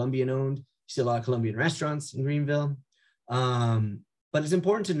times they're Colombian owned. You see a lot of Colombian restaurants in Greenville. But it's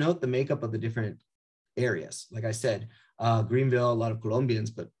important to note the makeup of the different areas. Like I said, Greenville, a lot of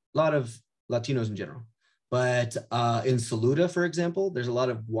Colombians, but a lot of Latinos in general. But in Saluda, for example, there's a lot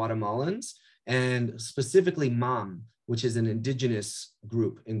of Guatemalans, and specifically MAM, which is an indigenous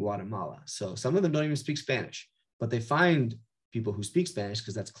group in Guatemala. So some of them don't even speak Spanish, but they find people who speak Spanish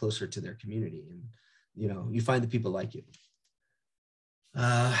because that's closer to their community. And, you know, you find the people like you.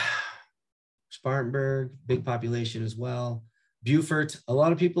 Spartanburg, big population as well. Beaufort, a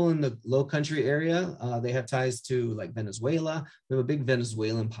lot of people in the low country area, they have ties to like Venezuela. We have a big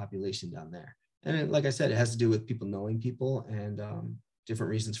Venezuelan population down there. And like I said, it has to do with people knowing people and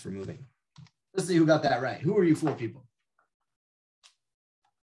different reasons for moving. Let's see who got that right. Who are you 4 people?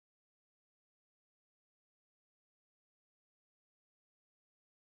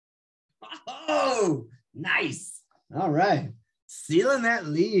 Oh, nice. All right. Sealing that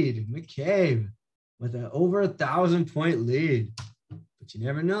lead, McCabe, with an over 1,000-point lead. But you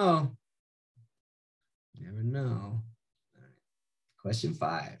never know. You never know. All right. Question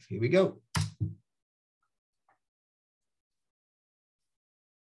 5. Here we go.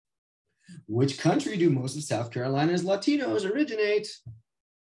 Which country do most of South Carolina's Latinos originate?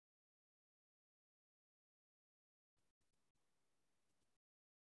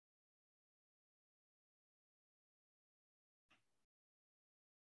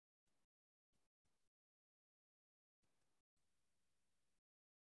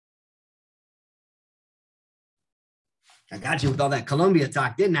 I got you with all that Colombia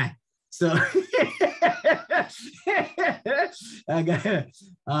talk, didn't I? So I got,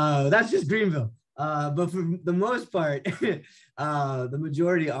 that's just Greenville. But for the most part, the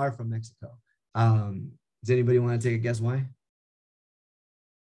majority are from Mexico. Does anybody want to take a guess why?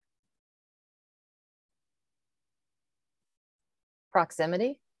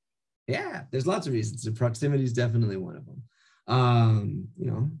 Proximity? Yeah, there's lots of reasons. The proximity is definitely one of them.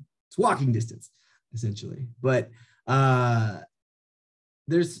 You know, it's walking distance, essentially. But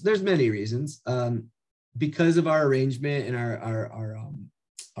there's many reasons. Because of our arrangement and our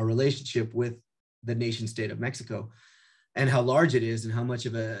relationship with the nation state of Mexico and how large it is and how much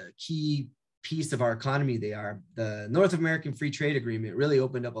of a key piece of our economy they are, the North American Free Trade Agreement really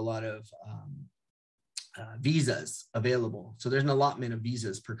opened up a lot of visas available. So there's an allotment of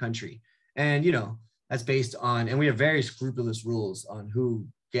visas per country. And, you know, that's based on, and we have very scrupulous rules on who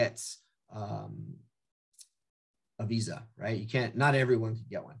gets a visa, right? You can't, not everyone can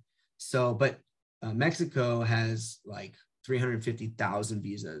get one. So, but Mexico has like 350,000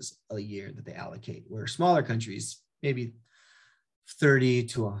 visas a year that they allocate, where smaller countries, maybe 30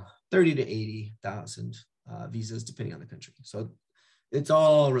 to 80,000 visas, depending on the country. So it's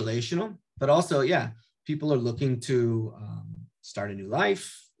all relational, but also, yeah, people are looking to start a new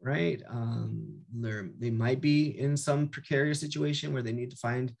life, right? They might be in some precarious situation where they need to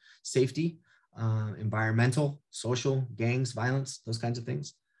find safety, environmental, social, gangs, violence, those kinds of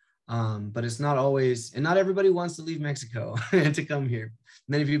things. But it's not always, and not everybody wants to leave Mexico to come here.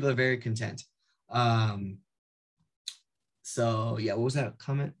 Many people are very content. So yeah, what was that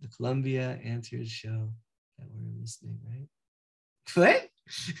comment? The Columbia answers show that we're listening, right? What?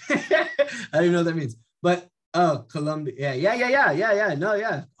 I don't even know what that means. But oh, Columbia, yeah. No,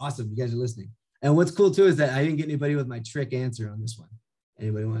 yeah, awesome. You guys are listening. And what's cool too is that I didn't get anybody with my trick answer on this one.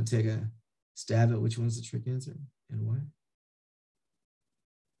 Anybody want to take a stab at which one's the trick answer and why?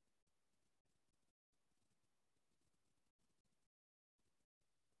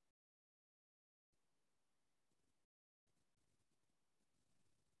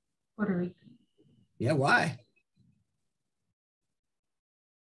 Puerto Rico. Yeah, why?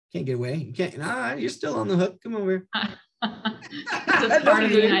 Can't get away. You can't. Nah, you're still on the hook. Come over. It's part of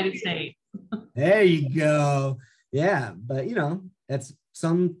the United States. There you go. Yeah, but you know, that's,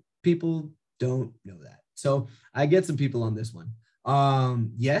 some people don't know that. So I get some people on this one.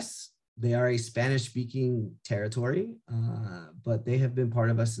 Yes, they are a Spanish-speaking territory, but they have been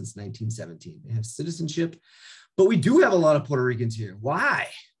part of us since 1917. They have citizenship, but we do have a lot of Puerto Ricans here. Why?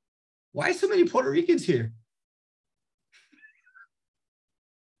 Why so many Puerto Ricans here?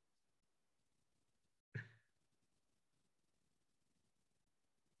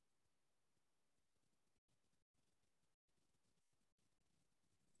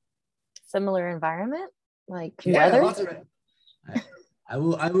 Similar environment, like Yeah, weather? lots of. I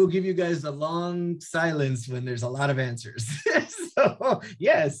will give you guys a long silence when there's a lot of answers. So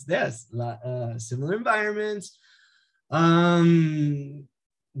yes, similar environments,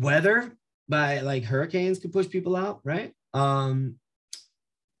 weather, by like hurricanes could push people out, right? They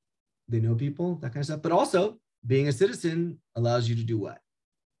know people, that kind of stuff. But also being a citizen allows you to do what?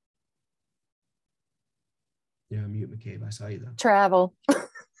 Yeah, mute McCabe. I saw you though. Travel.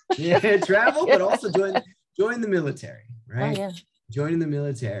 Yeah, travel, but also join the military, right? Oh, yeah. Joining the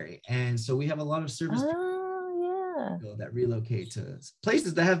military. And so we have a lot of service people that relocate to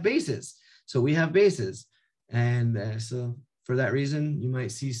places that have bases. So we have bases. And so for that reason, you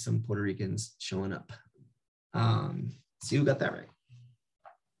might see some Puerto Ricans showing up. See who got that right.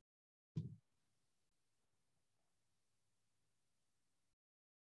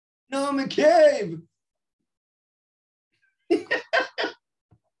 No, McCabe.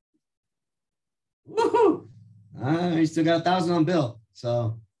 Woohoo! You still got 1,000 on Bill.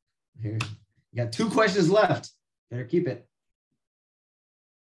 So here, you got 2 questions left. Better keep it.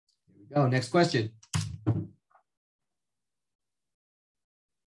 Here we go. Next question.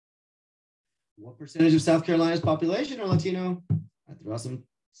 What percentage of South Carolina's population are Latino? I threw out some.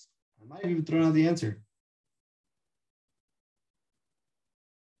 I might have even thrown out the answer.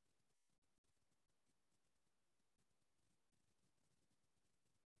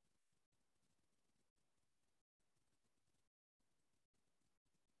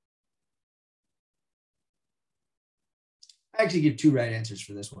 I actually give 2 right answers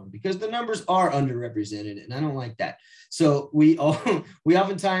for this one because the numbers are underrepresented, and I don't like that. So we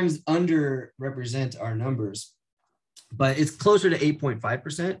oftentimes underrepresent our numbers, but it's closer to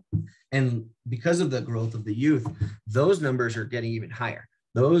 8.5%. And because of the growth of the youth, those numbers are getting even higher.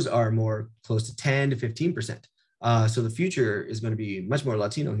 Those are more close to 10 to 15%. So the future is going to be much more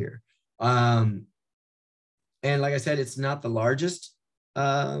Latino here. And like I said, it's not the largest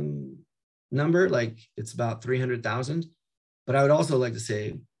number, like it's about 300,000. But I would also like to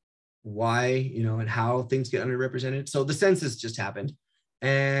say why, and how things get underrepresented. So the census just happened.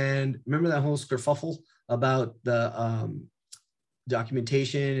 And remember that whole kerfuffle about the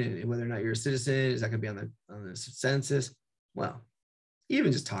documentation and whether or not you're a citizen, is that going to be on the census? Well,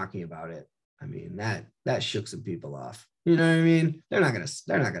 even just talking about it, I mean, that shook some people off. You know what I mean? They're not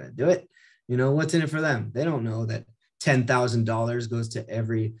gonna do it. What's in it for them? They don't know that $10,000 goes to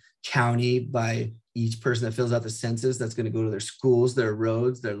every county by each person that fills out the census. That's going to go to their schools, their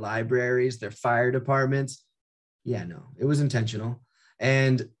roads, their libraries, their fire departments. Yeah, no, it was intentional,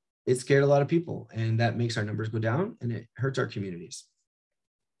 and it scared a lot of people, and that makes our numbers go down, and it hurts our communities.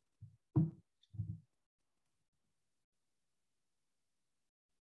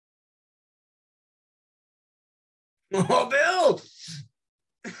 Oh, Bill!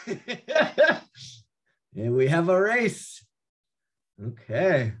 And we have a race.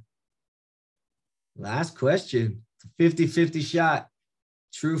 Okay. Last question. It's a 50-50 shot.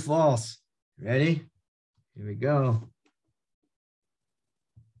 True, false. Ready? Here we go.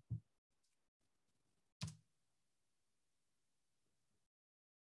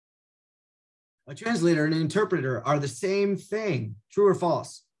 A translator and an interpreter are the same thing. True or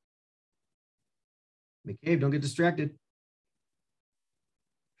false? McCabe, don't get distracted.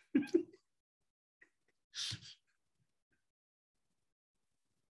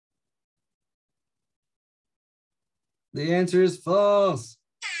 The answer is false.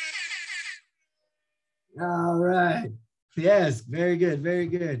 All right. Yes, very good, very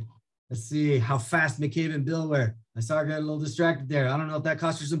good. Let's see how fast McCabe and Bill were. I saw her get a little distracted there. I don't know if that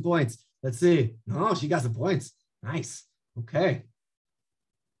cost her some points. Let's see. No, she got some points. Nice. Okay.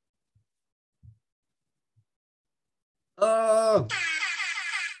 Oh,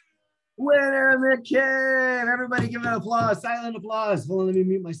 winner, McCabe. Everybody give an applause. Silent applause. Hold on, let me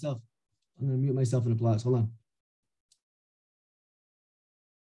mute myself. I'm going to mute myself in applause. Hold on.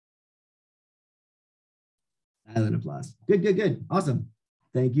 Silent applause. Good, good, good. Awesome.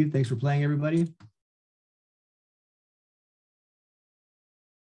 Thank you. Thanks for playing, everybody.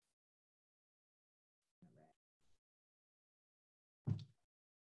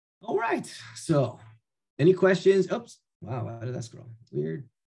 All right. So, any questions? Oops. Wow. How did that scroll? Weird.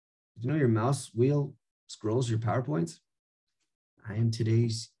 Did you know your mouse wheel scrolls your PowerPoints? I am today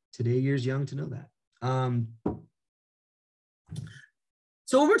years young to know that.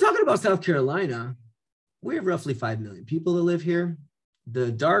 So when we're talking about South Carolina, we have roughly 5 million people that live here.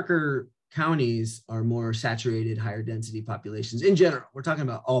 The darker counties are more saturated, higher density populations in general. We're talking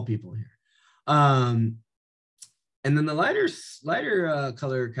about all people here. And then the lighter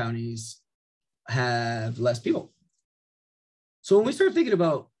color counties have less people. So when we start thinking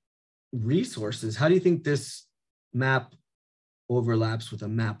about resources, how do you think this map overlaps with a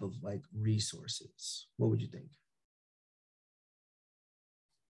map of like resources? What would you think?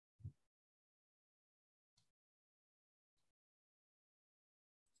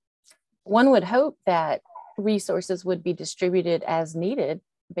 One would hope that resources would be distributed as needed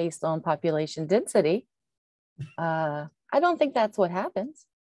based on population density. I don't think that's what happens.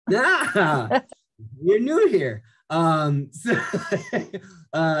 You're new here.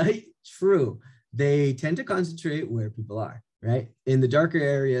 True. They tend to concentrate where people are, right? In the darker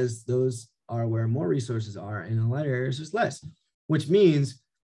areas, those are where more resources are, and in the lighter areas, there's less, which means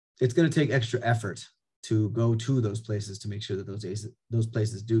it's going to take extra effort to go to those places to make sure that those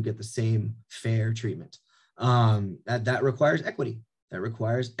places do get the same fair treatment. That requires equity. That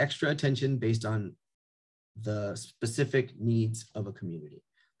requires extra attention based on the specific needs of a community.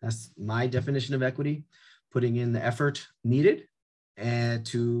 That's my definition of equity, putting in the effort needed and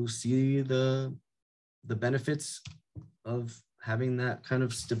to see the benefits of having that kind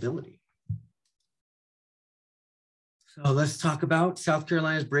of stability. So let's talk about South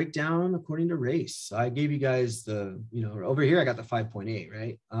Carolina's breakdown according to race. So I gave you guys over here I got the 5.8,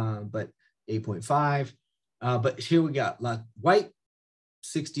 right? But 8.5. But here we got white,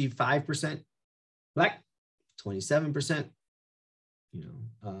 65%, black, 27%,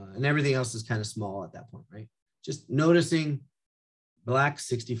 and everything else is kind of small at that point, right? Just noticing black,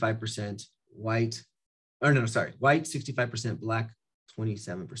 65%, white, white, 65%, black,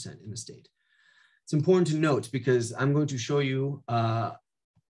 27% in the state. it's important to note because I'm going to show you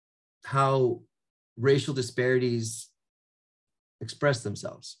how racial disparities express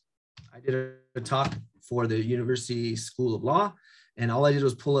themselves. I did a talk for the University School of Law, and all I did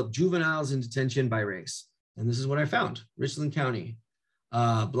was pull up juveniles in detention by race. And this is what I found. Richland County,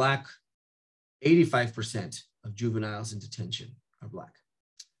 Black, 85% of juveniles in detention are Black,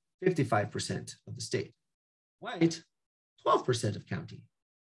 55% of the state. White, 12% of county,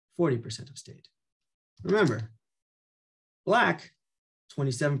 40% of state. Remember, Black,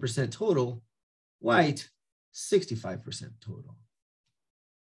 27% total, white, 65% total.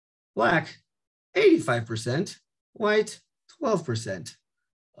 Black, 85%, white, 12%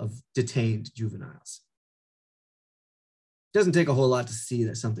 of detained juveniles. Doesn't take a whole lot to see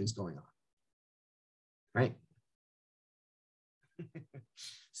that something's going on, right?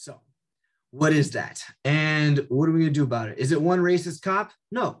 So what is that? And what are we gonna do about it? Is it one racist cop?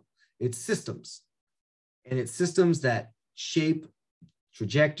 No, it's systems. And it's systems that shape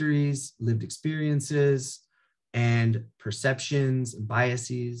trajectories, lived experiences, and perceptions, and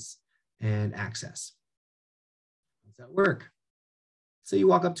biases, and access. How does that work? So you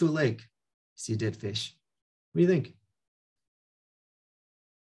walk up to a lake, see a dead fish. What do you think?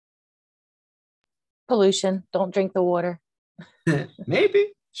 Pollution. Don't drink the water.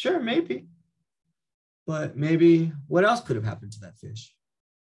 Maybe, sure, maybe. But maybe what else could have happened to that fish?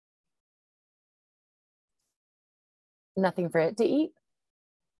 Nothing for it to eat.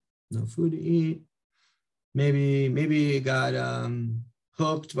 No food to eat. Maybe it got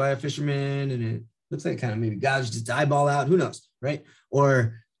hooked by a fisherman and it looks like it kind of maybe gouged its eyeball out. Who knows, right?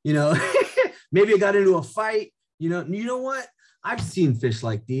 Or, you know, maybe it got into a fight. You know what? I've seen fish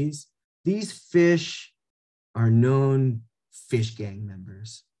like these. These fish are known fish gang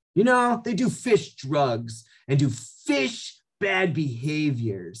members. You know, they do fish drugs and do fish bad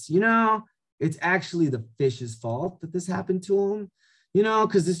behaviors. You know, it's actually the fish's fault that this happened to them, you know,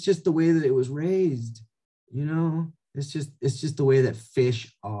 because it's just the way that it was raised. You know, it's just the way that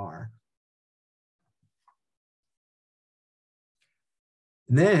fish are.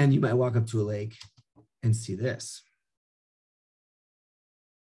 And then you might walk up to a lake and see this.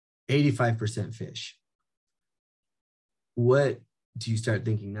 85% fish. What do you start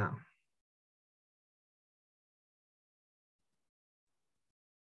thinking now?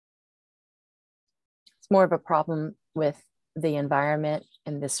 It's more of a problem with the environment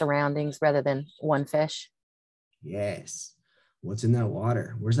and the surroundings rather than one fish. Yes. What's in that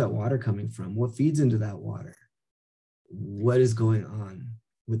water? Where's that water coming from? What feeds into that water? What is going on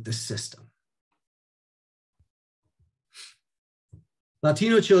with the system?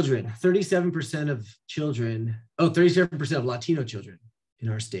 Latino children, 37% of children, 37% of Latino children in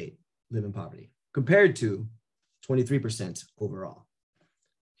our state live in poverty, compared to 23% overall.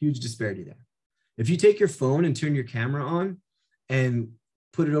 Huge disparity there. If you take your phone and turn your camera on and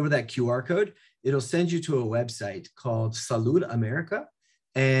put it over that QR code, it'll send you to a website called Salud America,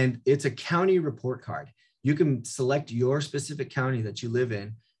 and it's a county report card. You can select your specific county that you live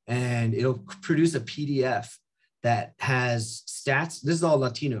in, and it'll produce a PDF that has stats. This is all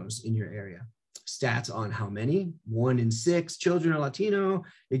Latinos in your area. Stats on how many, 1 in 6 children are Latino.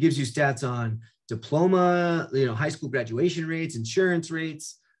 It gives you stats on diploma, high school graduation rates, insurance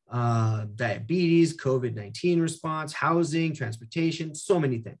rates, diabetes, COVID-19 response, housing, transportation, so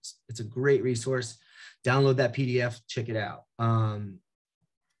many things. It's a great resource. Download that PDF, check it out.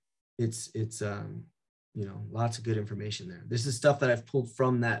 It's lots of good information there. This is stuff that I've pulled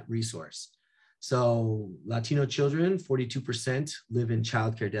from that resource. So Latino children, 42% live in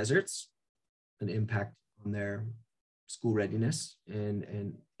childcare deserts, an impact on their school readiness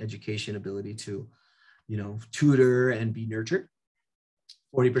and education ability to, tutor and be nurtured.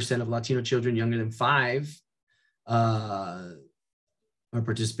 40% of Latino children younger than 5 are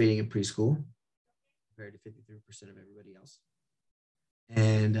participating in preschool, compared to 53% of everybody else.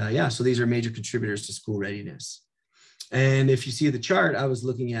 And so these are major contributors to school readiness. And if you see the chart, I was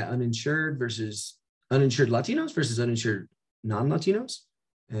looking at uninsured Latinos versus uninsured non-Latinos.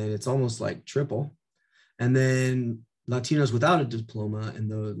 And it's almost like triple. And then Latinos without a diploma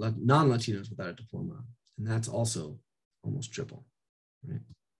and the non-Latinos without a diploma. And that's also almost triple. Right.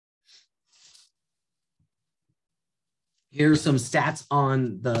 Here's some stats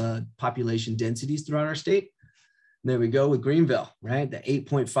on the population densities throughout our state. There we go with Greenville, right? The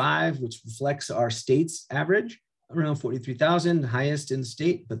 8.5, which reflects our state's average, around 43,000, the highest in the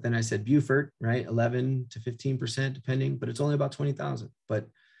state. But then I said Beaufort, right? 11 to 15%, depending, but it's only about 20,000. But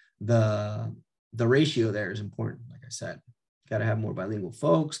the ratio there is important. Like I said, got to have more bilingual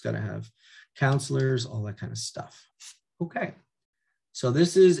folks, got to have counselors, all that kind of stuff. Okay. So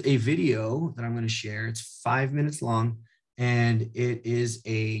this is a video that I'm going to share. It's 5 minutes long, and it is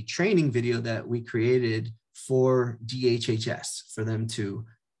a training video that we created for DHHS for them to,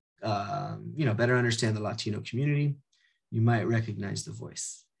 better understand the Latino community. You might recognize the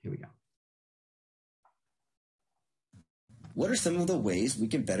voice. Here we go. What are some of the ways we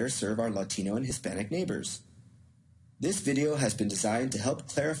can better serve our Latino and Hispanic neighbors? This video has been designed to help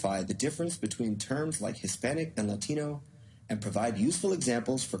clarify the difference between terms like Hispanic and Latino and provide useful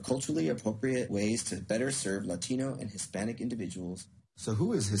examples for culturally appropriate ways to better serve Latino and Hispanic individuals. So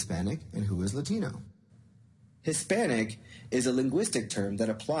who is Hispanic and who is Latino? Hispanic is a linguistic term that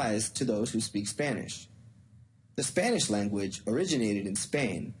applies to those who speak Spanish. The Spanish language originated in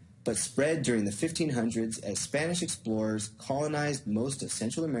Spain, but spread during the 1500s as Spanish explorers colonized most of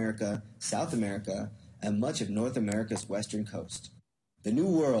Central America, South America, and much of North America's western coast. The New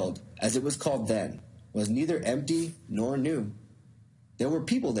World, as it was called then, was neither empty nor new. There were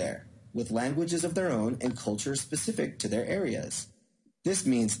people there, with languages of their own and cultures specific to their areas. This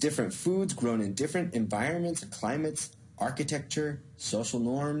means different foods grown in different environments and climates, architecture, social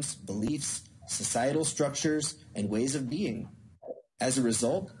norms, beliefs, societal structures, and ways of being. As a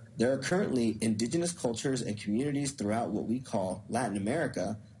result, there are currently indigenous cultures and communities throughout what we call Latin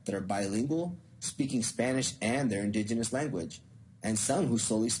America that are bilingual, speaking Spanish and their indigenous language, and some who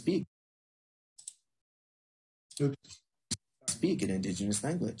solely speak an indigenous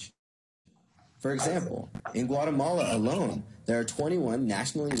language. For example, in Guatemala alone, there are 21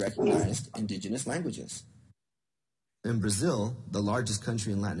 nationally recognized indigenous languages. In Brazil, the largest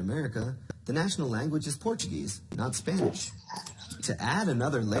country in Latin America, the national language is Portuguese, not Spanish. To add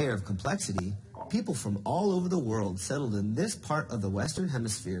another layer of complexity, people from all over the world settled in this part of the Western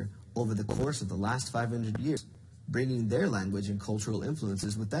Hemisphere over the course of the last 500 years, bringing their language and cultural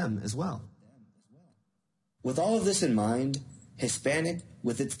influences with them as well. With all of this in mind, Hispanic,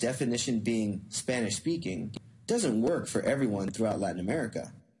 with its definition being Spanish-speaking, doesn't work for everyone throughout Latin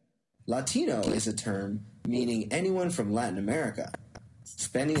America. Latino is a term meaning anyone from Latin America,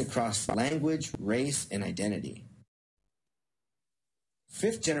 spanning across language, race, and identity.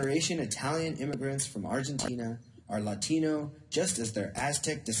 Fifth-generation Italian immigrants from Argentina are Latino, just as their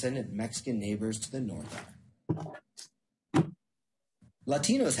Aztec-descendant Mexican neighbors to the north are.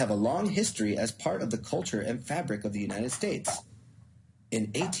 Latinos have a long history as part of the culture and fabric of the United States. In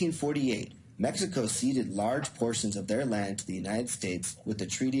 1848, Mexico ceded large portions of their land to the United States with the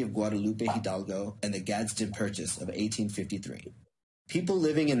Treaty of Guadalupe Hidalgo and the Gadsden Purchase of 1853. People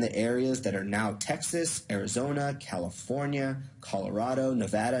living in the areas that are now Texas, Arizona, California, Colorado,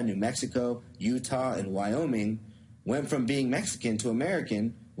 Nevada, New Mexico, Utah, and Wyoming went from being Mexican to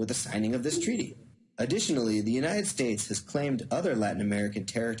American with the signing of this treaty. Additionally, the United States has claimed other Latin American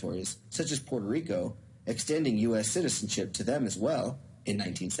territories, such as Puerto Rico, extending U.S. citizenship to them as well in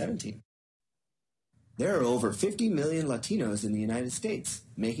 1917. There are over 50 million Latinos in the United States,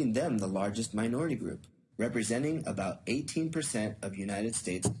 making them the largest minority group, representing about 18% of United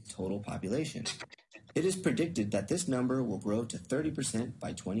States' total population. It is predicted that this number will grow to 30%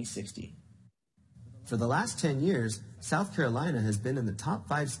 by 2060. For the last 10 years, South Carolina has been in the top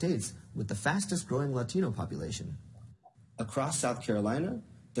 5 states with the fastest growing Latino population. Across South Carolina,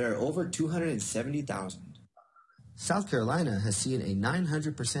 there are over 270,000. South Carolina has seen a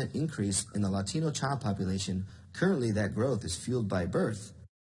 900% increase in the Latino child population. Currently, that growth is fueled by birth.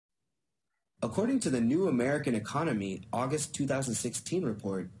 According to the New American Economy August 2016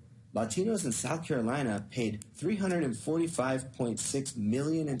 report, Latinos in South Carolina paid $345.6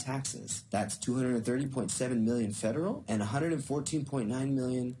 million in taxes. That's $230.7 million federal and $114.9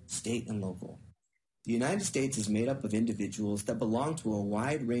 million state and local. The United States is made up of individuals that belong to a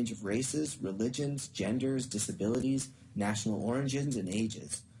wide range of races, religions, genders, disabilities, national origins, and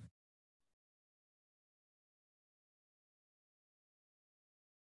ages.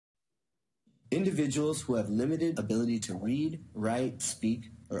 Individuals who have limited ability to read, write, speak,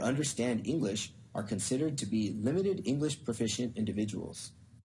 or understand English are considered to be limited English proficient individuals.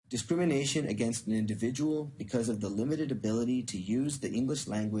 Discrimination against an individual because of the limited ability to use the English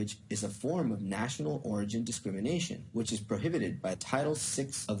language is a form of national origin discrimination, which is prohibited by Title VI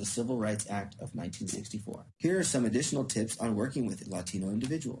of the Civil Rights Act of 1964. Here are some additional tips on working with Latino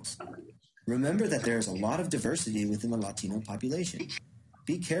individuals. Remember that there is a lot of diversity within the Latino population.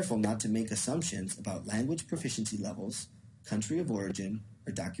 Be careful not to make assumptions about language proficiency levels, country of origin,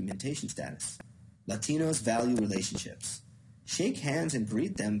 or documentation status. Latinos value relationships. Shake hands and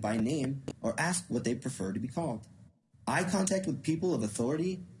greet them by name or ask what they prefer to be called. Eye contact with people of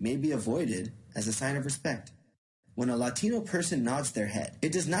authority may be avoided as a sign of respect. When a Latino person nods their head,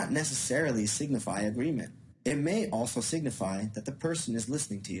 it does not necessarily signify agreement. It may also signify that the person is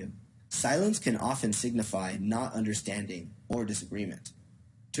listening to you. Silence can often signify not understanding or disagreement.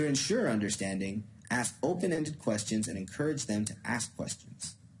 To ensure understanding, ask open-ended questions and encourage them to ask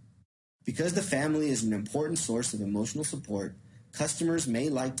questions. Because the family is an important source of emotional support, customers may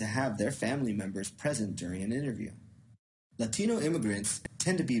like to have their family members present during an interview. Latino immigrants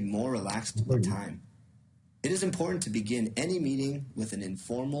tend to be more relaxed with time. It is important to begin any meeting with an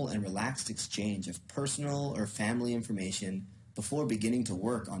informal and relaxed exchange of personal or family information before beginning to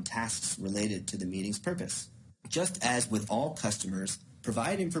work on tasks related to the meeting's purpose. Just as with all customers,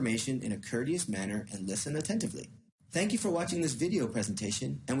 provide information in a courteous manner and listen attentively. Thank you for watching this video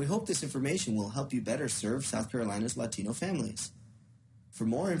presentation, and we hope this information will help you better serve South Carolina's Latino families. For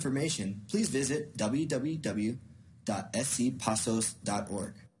more information, please visit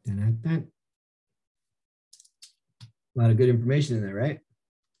www.scpasos.org. A lot of good information in there, right?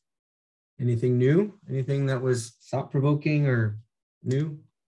 Anything new? Anything that was thought-provoking or new?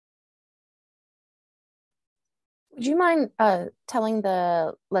 Would you mind telling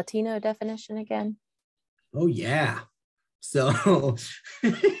the Latino definition again? Oh, yeah. So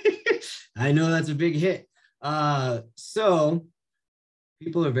I know that's a big hit. So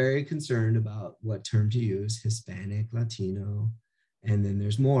people are very concerned about what term to use: Hispanic, Latino, and then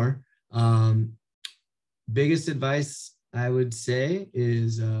there's more. Biggest advice I would say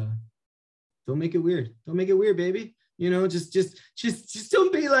is don't make it weird. Don't make it weird, baby. You know, just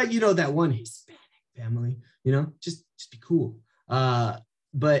don't be like, you know, that one Hispanic family, you know, just be cool.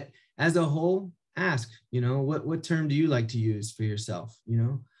 But as a whole, ask, you know, what term do you like to use for yourself, you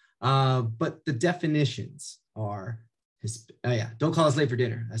know? But the definitions are, don't call us late for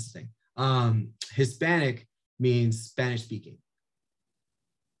dinner. That's the thing. Hispanic means Spanish speaking,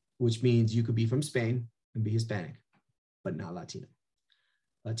 which means you could be from Spain and be Hispanic, but not Latino.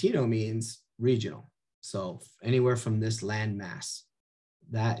 Latino means regional. So anywhere from this land mass,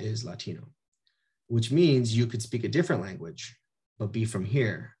 that is Latino, which means you could speak a different language, but be from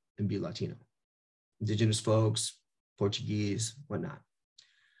here and be Latino. Indigenous folks, Portuguese, whatnot.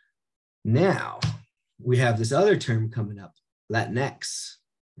 Now we have this other term coming up, Latinx,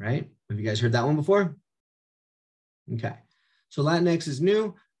 right? Have you guys heard that one before? Okay, so Latinx is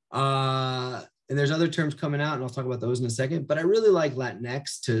new. And there's other terms coming out, and I'll talk about those in a second, but I really like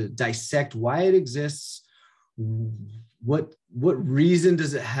Latinx to dissect why it exists. What reason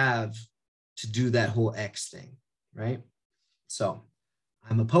does it have to do that whole X thing, right? So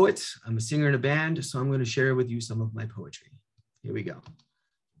I'm a poet, I'm a singer in a band, so I'm going to share with you some of my poetry. Here we go.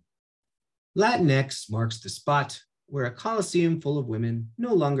 Latinx marks the spot where a coliseum full of women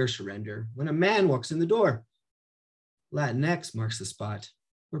no longer surrender when a man walks in the door. Latinx marks the spot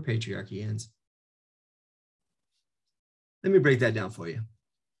where patriarchy ends. Let me break that down for you.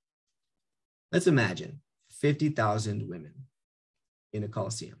 Let's imagine 50,000 women in a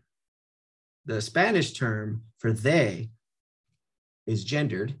coliseum. The Spanish term for they is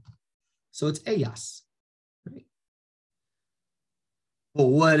gendered, so it's ellas, right? But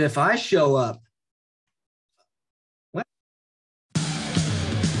what if I show up? What?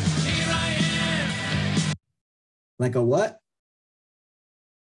 Here I am. Like a what?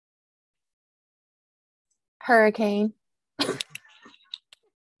 Hurricane.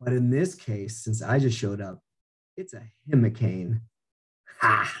 But in this case, since I just showed up, it's a hurricane.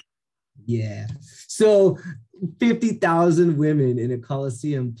 Ha! Yeah. So 50,000 women in a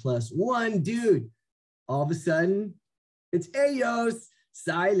coliseum plus one dude. All of a sudden, it's Ayos.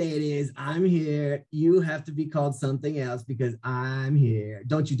 Sorry, ladies, I'm here. You have to be called something else because I'm here.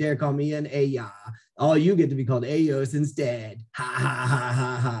 Don't you dare call me an Aya. Oh, you get to be called Ayos instead. Ha, ha, ha,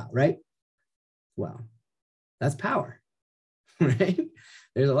 ha, ha, right? Well, that's power, right?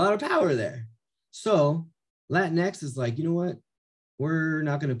 There's a lot of power there. So Latinx is like, you know what? We're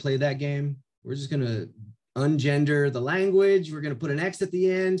not going to play that game. We're just going to ungender the language. We're going to put an X at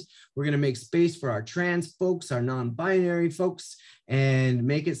the end. We're going to make space for our trans folks, our non-binary folks, and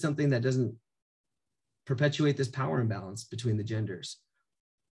make it something that doesn't perpetuate this power imbalance between the genders.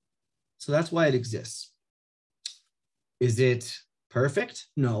 So that's why it exists. Is it perfect?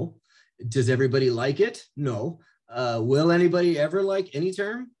 No. Does everybody like it? No. Will anybody ever like any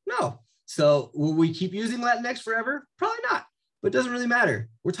term? No. So will we keep using Latinx forever? Probably not, but it doesn't really matter.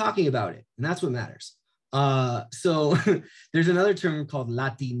 We're talking about it, and that's what matters. So there's another term called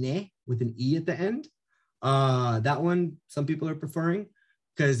Latine with an E at the end. That one, some people are preferring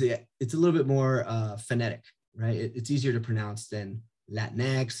because it's a little bit more phonetic, right? It's easier to pronounce than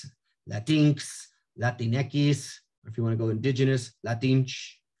Latinx, Latinx, Latinx, or if you want to go indigenous, Latinx.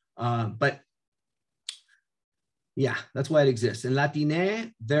 But Yeah, that's why it exists. In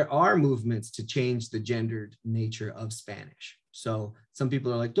Latine, there are movements to change the gendered nature of Spanish. So some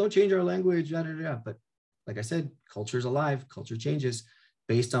people are like, don't change our language, da, da, da. But like I said, culture is alive, culture changes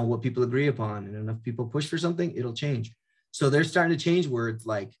based on what people agree upon. And enough people push for something, it'll change. So they're starting to change words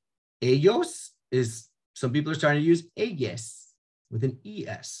like ellos is, some people are starting to use ellas with an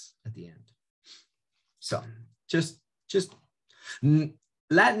ES at the end. So just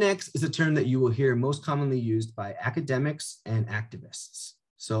Latinx is a term that you will hear most commonly used by academics and activists.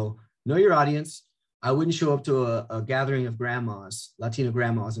 So know your audience. I wouldn't show up to a gathering of grandmas, Latino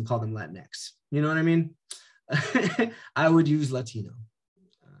grandmas, and call them Latinx. You know what I mean? I would use Latino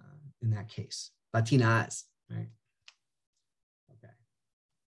in that case. Latinas, right? Okay.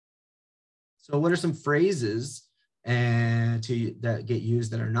 So what are some phrases that get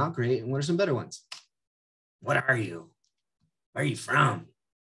used that are not great, and what are some better ones? What are you? Where are you from?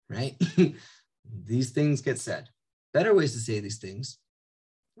 Right? These things get said. Better ways to say these things.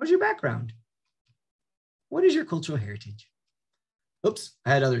 What's your background? What is your cultural heritage? Oops, I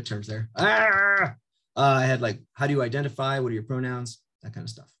had other terms there. I had like, how do you identify? What are your pronouns? That kind of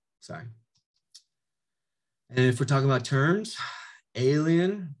stuff. Sorry. And if we're talking about terms,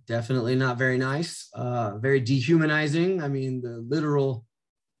 alien, definitely not very nice. Very dehumanizing. I mean, the literal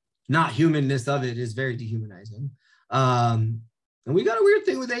not humanness of it is very dehumanizing. And we got a weird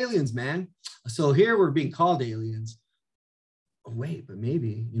thing with aliens, man. So here we're being called aliens. Oh, wait, but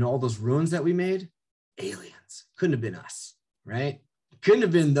maybe, you know, all those ruins that we made, aliens. Couldn't have been us, right? Couldn't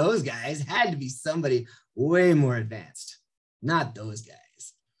have been those guys. Had to be somebody way more advanced. Not those guys.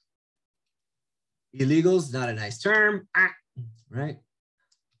 Illegals, not a nice term, right?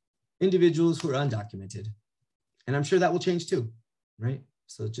 Individuals who are undocumented. And I'm sure that will change too, right?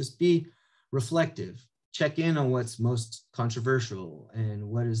 So just be reflective. Check in on what's most controversial and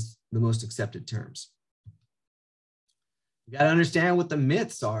what is the most accepted terms. You got to understand what the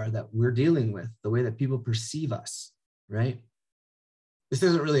myths are that we're dealing with, the way that people perceive us, right? This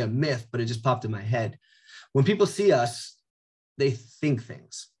isn't really a myth, but it just popped in my head. When people see us, they think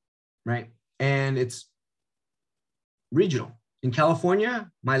things, right? And it's regional. In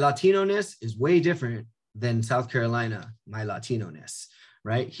California, my Latino-ness is way different than South Carolina, my Latino-ness,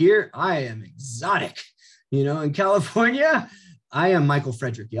 right? Here, I am exotic. You know, in California, I am Michael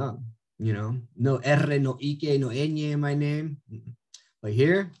Frederick Young, you know, no R, no Ike, no Ñ in my name. But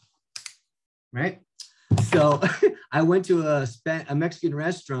here, right? So I went to a Mexican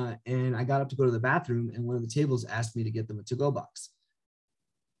restaurant and I got up to go to the bathroom and one of the tables asked me to get them a to-go box.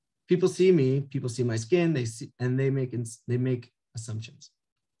 People see me, people see my skin, they see, and they make assumptions.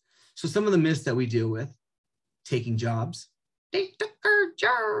 So some of the myths that we deal with, taking jobs, they took our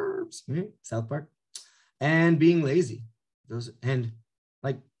jobs, right? South Park. And being lazy. And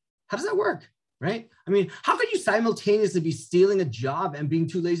like, how does that work, right? I mean, how can you simultaneously be stealing a job and being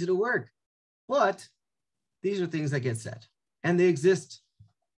too lazy to work? But these are things that get said and they exist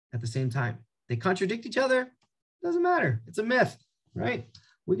at the same time. They contradict each other, doesn't matter. It's a myth, right?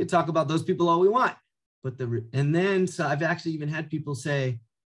 We could talk about those people all we want, but so I've actually even had people say,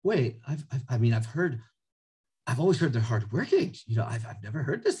 wait, I've always heard they're hardworking. You know, I've never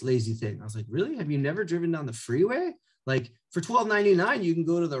heard this lazy thing. I was like, really? Have you never driven down the freeway? Like for $12.99, you can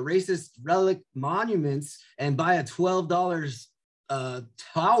go to the racist relic monuments and buy a $12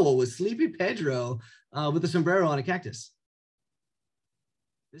 towel with Sleepy Pedro with a sombrero on a cactus.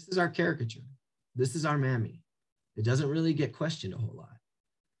 This is our caricature. This is our mammy. It doesn't really get questioned a whole lot.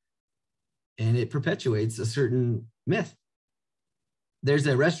 And it perpetuates a certain myth. There's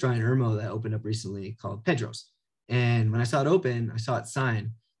a restaurant in Irmo that opened up recently called Pedro's. And when I saw it open, I saw its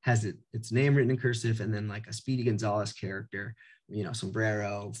sign, has its name written in cursive and then like a Speedy Gonzalez character, you know,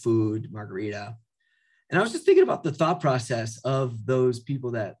 sombrero, food, margarita. And I was just thinking about the thought process of those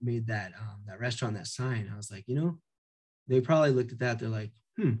people that made that restaurant, that sign. I was like, you know, they probably looked at that. They're like,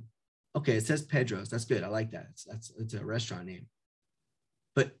 okay, it says Pedro's. That's good. I like that. It's a restaurant name.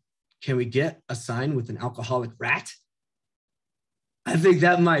 But can we get a sign with an alcoholic rat? I think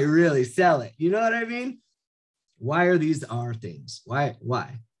that might really sell it. You know what I mean? Why are these our things? Why?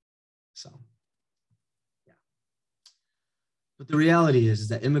 So, yeah. But the reality is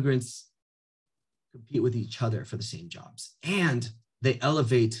that immigrants compete with each other for the same jobs and they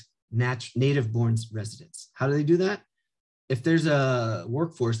elevate native-born residents. How do they do that? If there's a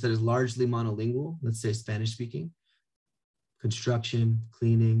workforce that is largely monolingual, let's say Spanish speaking, construction,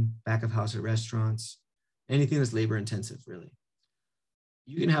 cleaning, back of house at restaurants, anything that's labor intensive, really.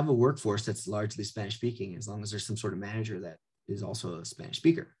 You can have a workforce that's largely Spanish speaking as long as there's some sort of manager that is also a Spanish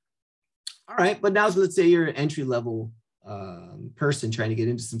speaker. All right, but now let's say you're an entry level person trying to get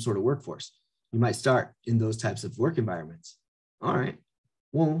into some sort of workforce. You might start in those types of work environments. All right.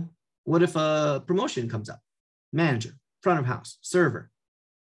 Well, what if a promotion comes up? Manager, front of house, server.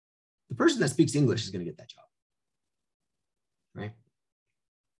 The person that speaks English is going to get that job, right?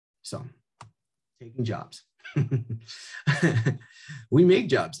 So, taking jobs. We make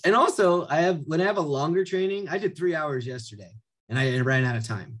jobs. And also, when I have a longer training, I did 3 hours yesterday, and I ran out of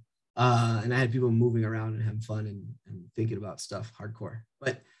time. And I had people moving around and having fun and thinking about stuff hardcore.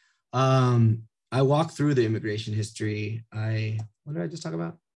 But I walked through the immigration history. What did I just talk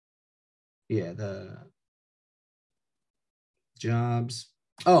about? Yeah, the jobs.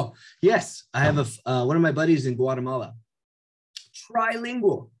 Oh, yes. I have one of my buddies in Guatemala,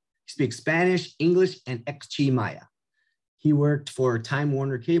 trilingual. He speaks Spanish, English, and Xchi Maya. He worked for Time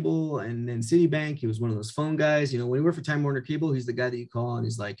Warner Cable and then Citibank. He was one of those phone guys. You know, when you work for Time Warner Cable, he's the guy that you call and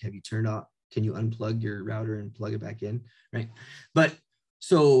he's like, have you turned off? Can you unplug your router and plug it back in? Right. But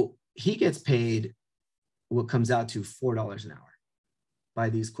so he gets paid what comes out to $4 an hour by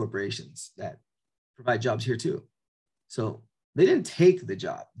these corporations that provide jobs here too. So they didn't take the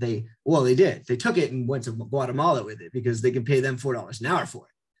job. They did. They took it and went to Guatemala with it because they can pay them $4 an hour for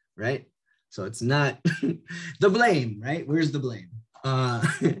it. Right. So it's not the blame, right? Where's the blame?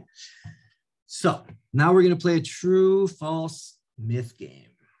 So now we're going to play a true, false myth game.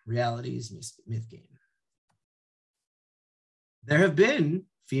 Reality's myth game. There have been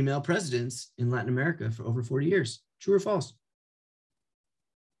female presidents in Latin America for over 40 years. True or false?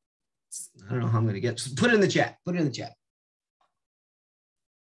 I don't know how I'm going to get. Just put it in the chat. Put it in the chat.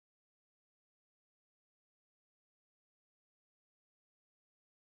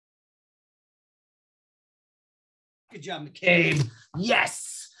 Good job, McCabe.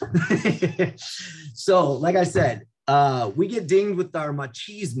 Yes. So, like I said, we get dinged with our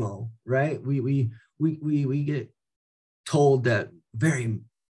machismo, right? We get told that very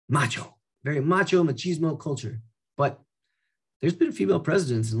macho machismo culture. But there's been female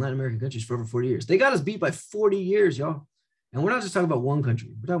presidents in Latin American countries for over 40 years. They got us beat by 40 years, y'all. And we're not just talking about one country.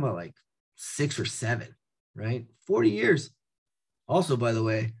 We're talking about like 6 or 7, right? 40 years. Also, by the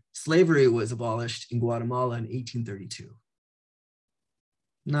way, slavery was abolished in Guatemala in 1832.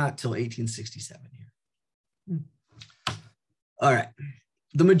 Not till 1867 here. All right.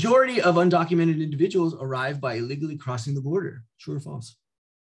 The majority of undocumented individuals arrive by illegally crossing the border. True or false?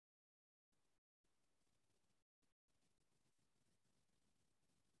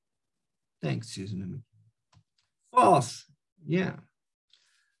 Thanks, Susan. False. Yeah.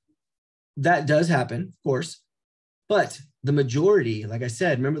 That does happen, of course. But the majority, like I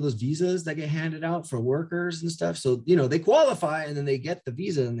said, remember those visas that get handed out for workers and stuff? So, you know, they qualify and then they get the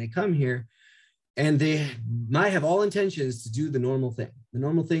visa and they come here and they might have all intentions to do the normal thing. The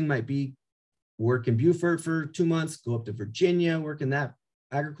normal thing might be work in Beaufort for 2 months, go up to Virginia, work in that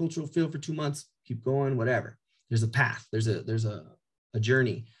agricultural field for 2 months, keep going, whatever. There's a path. There's a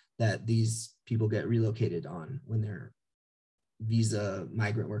journey that these people get relocated on when they're visa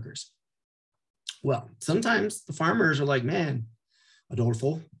migrant workers. Well, sometimes the farmers are like, man,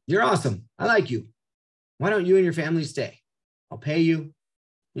 Adolfo, you're awesome. I like you. Why don't you and your family stay? I'll pay you.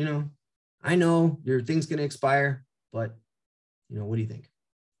 You know, I know your thing's going to expire, but, you know, what do you think?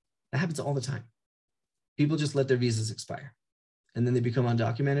 That happens all the time. People just let their visas expire and then they become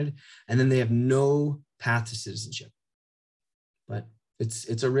undocumented and then they have no path to citizenship. But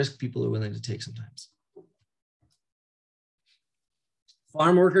it's a risk people are willing to take sometimes.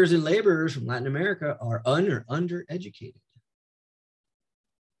 Farm workers and laborers from Latin America are undereducated.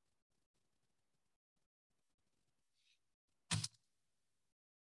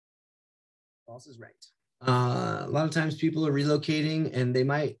 False is right. A lot of times people are relocating and they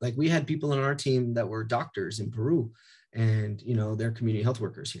might, like we had people on our team that were doctors in Peru and, you know, they're community health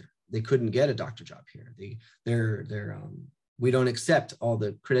workers here. They couldn't get a doctor job here. We don't accept all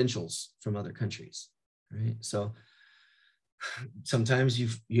the credentials from other countries, right? So sometimes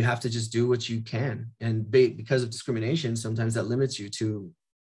you have to just do what you can. And because of discrimination, sometimes that limits you to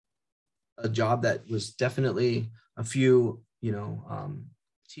a job that was definitely a few, you know,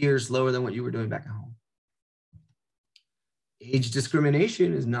 tiers lower than what you were doing back at home. Age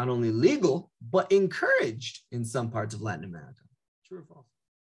discrimination is not only legal, but encouraged in some parts of Latin America. True or false?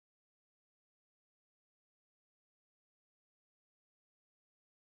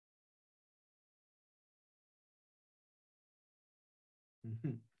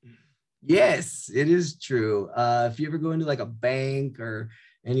 Yes, it is true. If you ever go into like a bank or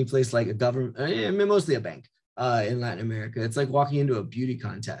any place like a government, mostly a bank in Latin America, it's like walking into a beauty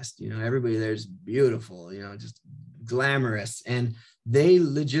contest. You know, everybody there's beautiful, you know, just glamorous, and they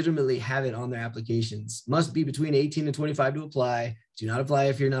legitimately have it on their applications. Must be between 18 and 25 to apply. Do not apply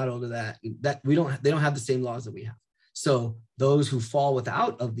if you're not older than that. They don't have the same laws that we have. So those who fall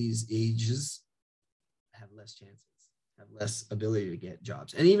without of these ages have less chances, have less ability to get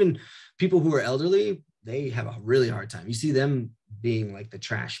jobs. And even people who are elderly, they have a really hard time. You see them being like the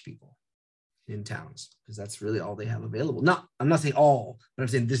trash people in towns, because that's really all they have available. I'm not saying all, but I'm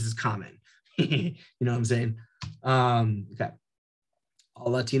saying this is common. You know what I'm saying? Okay. All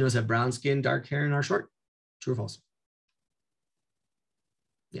Latinos have brown skin, dark hair, and are short. True or false?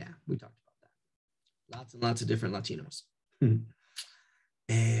 Yeah, we talked about that. Lots and lots of different Latinos.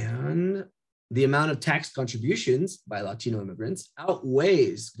 And the amount of tax contributions by Latino immigrants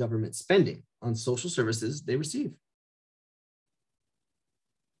outweighs government spending on social services they receive.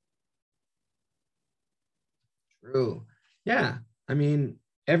 True. Yeah. I mean,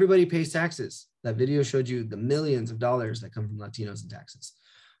 everybody pays taxes. That video showed you the millions of dollars that come from Latinos in taxes.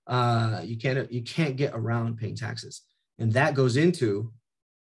 You can't get around paying taxes. And that goes into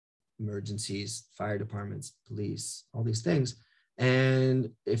emergencies, fire departments, police, all these things.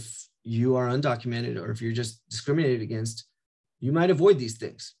 And if you are undocumented, or if you're just discriminated against, you might avoid these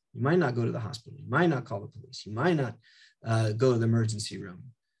things. You might not go to the hospital. You might not call the police. You might not go to the emergency room.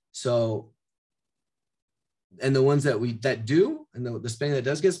 So, and the ones that do, and the spending that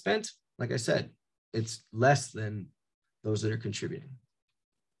does get spent, like I said, it's less than those that are contributing.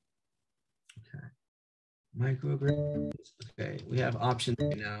 Okay. Microaggressions. Okay, we have options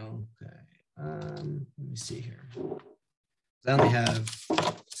now. Okay. Let me see here. I only have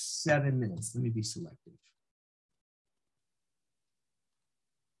 7 minutes. Let me be selective.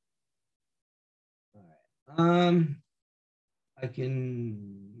 All right. Do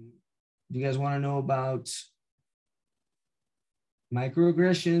you guys want to know about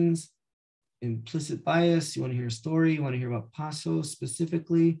microaggressions, implicit bias? You want to hear a story? You want to hear about PASOs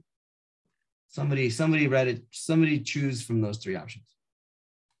specifically? Somebody read it. Somebody choose from those 3 options.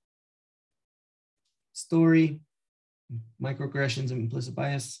 Story, microaggressions and implicit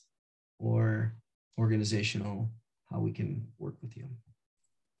bias, or organizational, how we can work with you.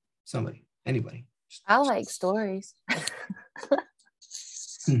 Somebody, anybody. I like stories. Okay.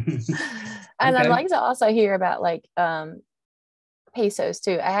 And I'd like to also hear about like PASOs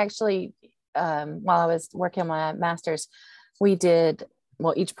too. I actually, while I was working on my master's, we did,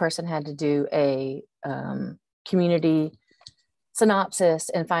 well, each person had to do a community synopsis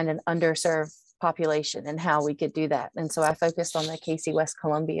and find an underserved population and how we could do that. And so I focused on the Casey West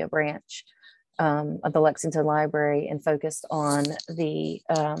Columbia branch of the Lexington Library and focused on the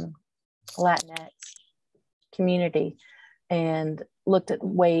Latinx community and looked at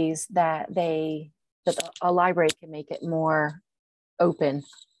ways that a library can make it more open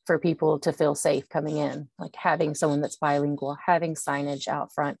for people to feel safe coming in, like having someone that's bilingual, having signage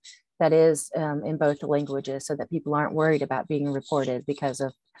out front that is in both languages, so that people aren't worried about being reported because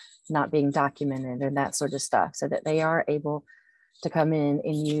of not being documented and that sort of stuff, so that they are able to come in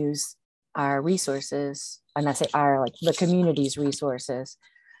and use our resources, and I say our, like the community's resources,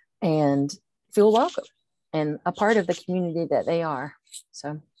 and feel welcome and a part of the community that they are.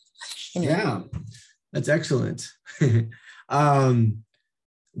 So anyway. Yeah, that's excellent.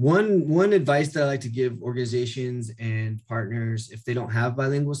 One advice that I like to give organizations and partners, if they don't have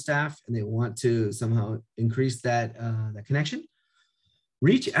bilingual staff and they want to somehow increase that connection,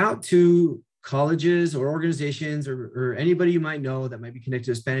 reach out to colleges or organizations or anybody you might know that might be connected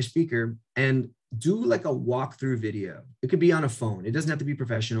to a Spanish speaker, and do like a walkthrough video. It could be on a phone. It doesn't have to be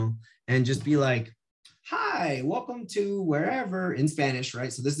professional, and just be like, hi, welcome to wherever, in Spanish,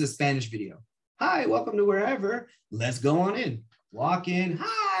 right? So this is a Spanish video. Hi, welcome to wherever. Let's go on in. Walk in.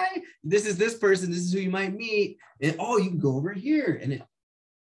 Hi, this is this person. This is who you might meet. And oh, you can go over here,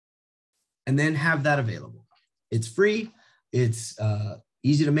 and then have that available. It's free. It's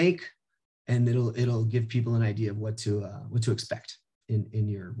easy to make, and it'll give people an idea of what to expect in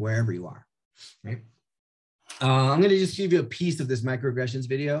your wherever you are. Right. I'm going to just give you a piece of this microaggressions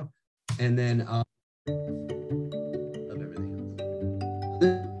video, and then of everything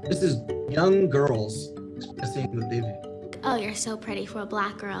else. This is young girls expressing what they've. Oh, you're so pretty for a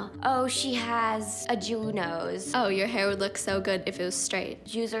black girl. Oh, she has a Jew nose. Oh, your hair would look so good if it was straight.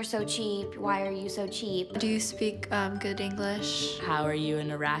 Jews are so cheap. Why are you so cheap? Do you speak good English? How are you an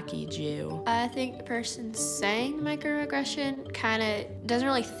Iraqi Jew? I think the person saying microaggression kind of doesn't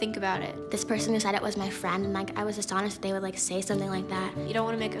really think about it. This person who said it was my friend, and like I was astonished that they would like say something like that. You don't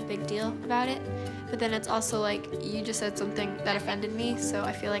want to make a big deal about it, but then it's also like you just said something that offended me, so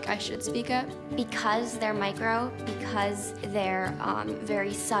I feel like I should speak up. Because they're micro, because because they're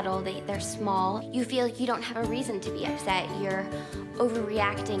very subtle, they're small. You feel like you don't have a reason to be upset. You're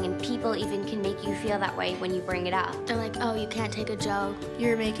overreacting, and people even can make you feel that way when you bring it up. They're like, oh, you can't take a joke.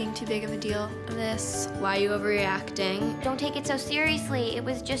 You're making too big of a deal of this. Why are you overreacting? Don't take it so seriously. It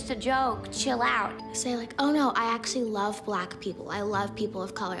was just a joke. Chill out. Say like, oh no, I actually love black people. I love people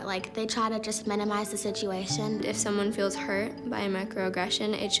of color. Like, they try to just minimize the situation. If someone feels hurt by a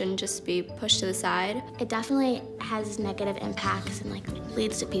microaggression, it shouldn't just be pushed to the side. It definitely has negative impacts and like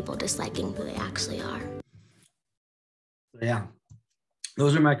leads to people disliking who they actually are. Yeah,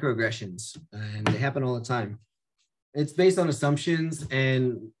 those are microaggressions, and they happen all the time. It's based on assumptions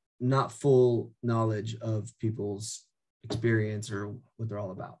and not full knowledge of people's experience or what they're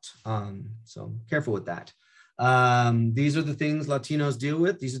all about. So careful with that. These are the things Latinos deal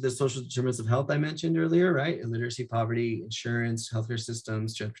with. These are the social determinants of health I mentioned earlier, right? Illiteracy, poverty, insurance, healthcare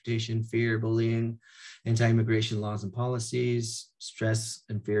systems, transportation, fear, bullying, anti-immigration laws and policies, stress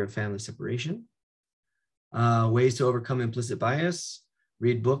and fear of family separation. Ways to overcome implicit bias,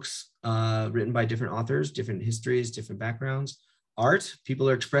 read books written by different authors, different histories, different backgrounds. Art, people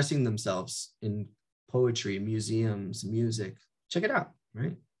are expressing themselves in poetry, museums, music. Check it out,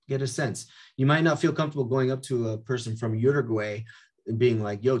 right? Get a sense. You might not feel comfortable going up to a person from Uruguay and being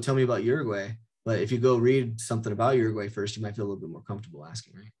like, yo, tell me about Uruguay. But if you go read something about Uruguay first, you might feel a little bit more comfortable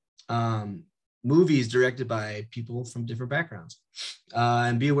asking, right? Movies directed by people from different backgrounds.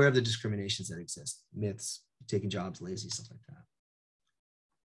 And be aware of the discriminations that exist, myths, taking jobs, lazy, stuff like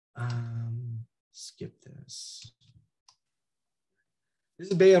that. Skip this. This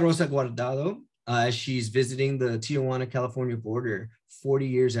is Bella Rosa Guardado. She's visiting the Tijuana, California border 40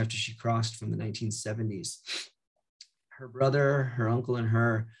 years after she crossed from the 1970s. Her brother, her uncle, and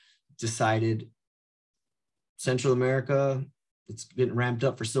her decided Central America, it's getting ramped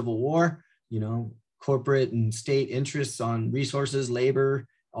up for civil war, you know, corporate and state interests on resources, labor,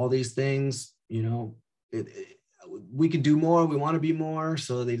 all these things, you know, we could do more, we want to be more.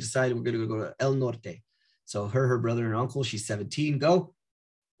 So they decided we're going to go to El Norte. So her brother and uncle, she's 17, go.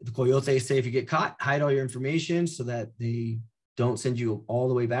 The coyotes say if you get caught, hide all your information so that they don't send you all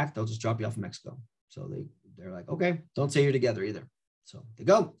the way back. They'll just drop you off in Mexico. So they're like, okay, don't say you're together either. So they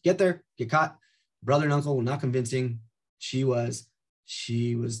go, get there, get caught. Brother and uncle were not convincing. She was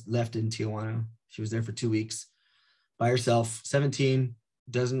left in Tijuana. She was there for 2 weeks by herself, 17,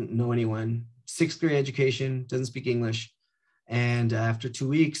 doesn't know anyone, 6th grade education, doesn't speak English. And after 2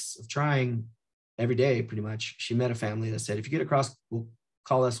 weeks of trying every day, pretty much, she met a family that said, if you get across, we'll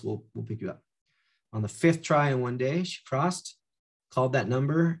call us, we'll pick you up. On the 5th try in one day, she crossed, called that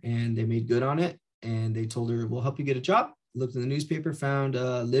number, and they made good on it. And they told her, we'll help you get a job. Looked in the newspaper, found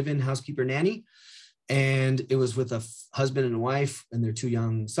a live-in housekeeper nanny. And it was with a husband and wife and their 2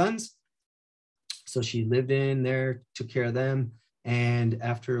 young sons. So she lived in there, took care of them. And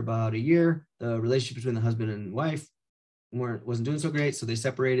after about a year, the relationship between the husband and wife wasn't doing so great. So they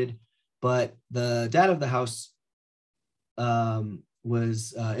separated. But the dad of the house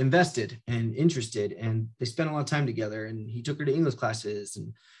was invested and interested, and they spent a lot of time together, and he took her to English classes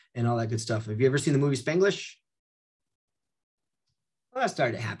and all that good stuff. Have you ever seen the movie Spanglish? Well, that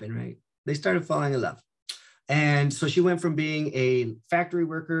started to happen, right? They started falling in love. And so she went from being a factory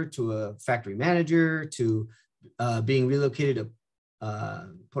worker to a factory manager to being relocated to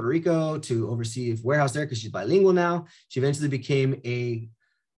Puerto Rico to oversee a warehouse there because she's bilingual now. She eventually became a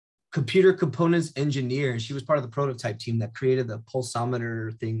computer components engineer, and she was part of the prototype team that created the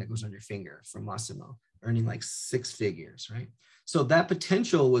pulsometer thing that goes on your finger from Massimo, earning like 6 figures, right? So that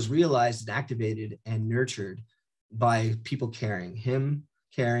potential was realized and activated and nurtured by people caring, him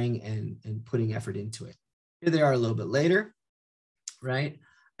caring and putting effort into it. Here they are a little bit later, right?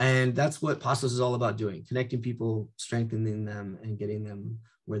 And that's what PASOs is all about doing, connecting people, strengthening them, and getting them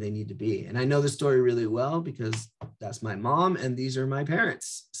where they need to be. And I know this story really well because that's my mom and these are my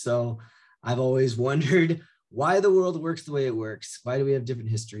parents. So I've always wondered why the world works the way it works. Why do we have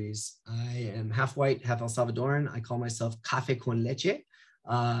different histories? I am half white, half El Salvadoran. I call myself café con leche.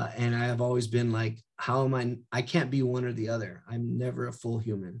 And I have always been like, how am I can't be one or the other. I'm never a full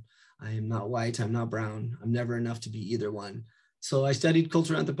human. I am not white, I'm not brown. I'm never enough to be either one. So I studied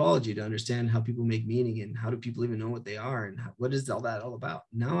cultural anthropology to understand how people make meaning and how do people even know what they are and what is all that all about.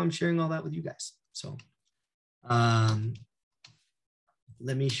 Now I'm sharing all that with you guys. So let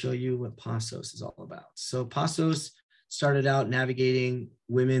me show you what PASOs is all about. So PASOs started out navigating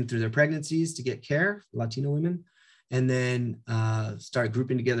women through their pregnancies to get care, Latino women, and then start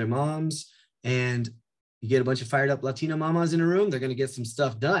grouping together moms. And you get a bunch of fired up Latino mamas in a room, they're gonna get some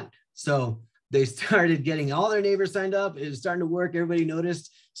stuff done. So they started getting all their neighbors signed up. It was starting to work. Everybody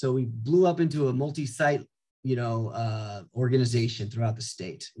noticed. So we blew up into a multi-site organization throughout the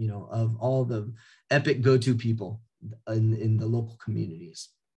state, of all the epic go-to people in the local communities.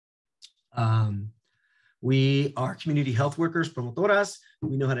 We are community health workers, promotoras.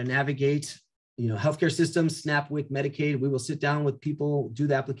 We know how to navigate, healthcare systems, SNAP, WIC, Medicaid. We will sit down with people, do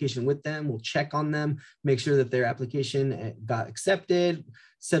the application with them. We'll check on them, make sure that their application got accepted,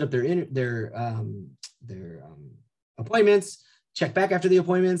 set up their appointments, check back after the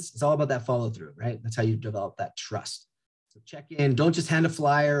appointments. It's all about that follow through, right? That's how you develop that trust. So check in, don't just hand a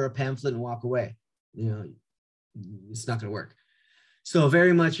flyer or a pamphlet and walk away. It's not gonna work. So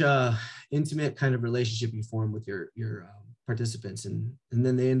very much intimate kind of relationship you form with your participants, and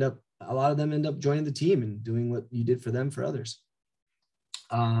then a lot of them end up joining the team and doing what you did for them for others.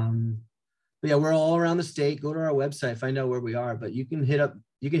 But yeah, we're all around the state. Go to our website, find out where we are, but you can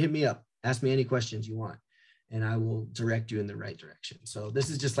hit me up, ask me any questions you want, and I will direct you in the right direction. So this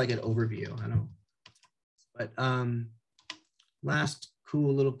is just like an overview. I know, but last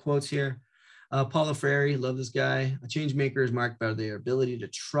cool little quotes here. Paulo Freire, love this guy. A change maker is marked by their ability to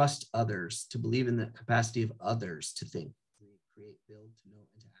trust others, to believe in the capacity of others to think, create, build, to know,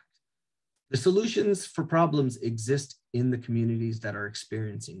 and to act. The solutions for problems exist in the communities that are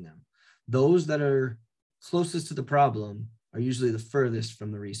experiencing them. Those that are closest to the problem are usually the furthest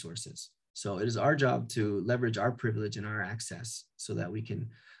from the resources. So it is our job to leverage our privilege and our access so that we can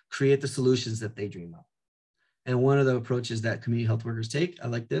create the solutions that they dream of. And one of the approaches that community health workers take, I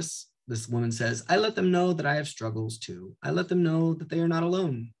like this. This woman says, I let them know that I have struggles too. I let them know that they are not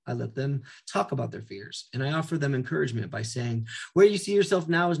alone. I let them talk about their fears. And I offer them encouragement by saying, where you see yourself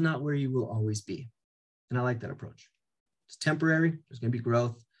now is not where you will always be. And I like that approach. It's temporary. There's going to be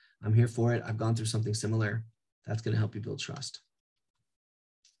growth. I'm here for it. I've gone through something similar. That's going to help you build trust.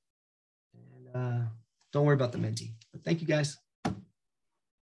 And don't worry about the mentee. But thank you, guys.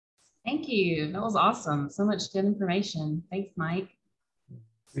 Thank you. That was awesome. So much good information. Thanks, Mike.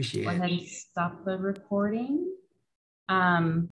 Appreciate it. Go ahead and stop the recording.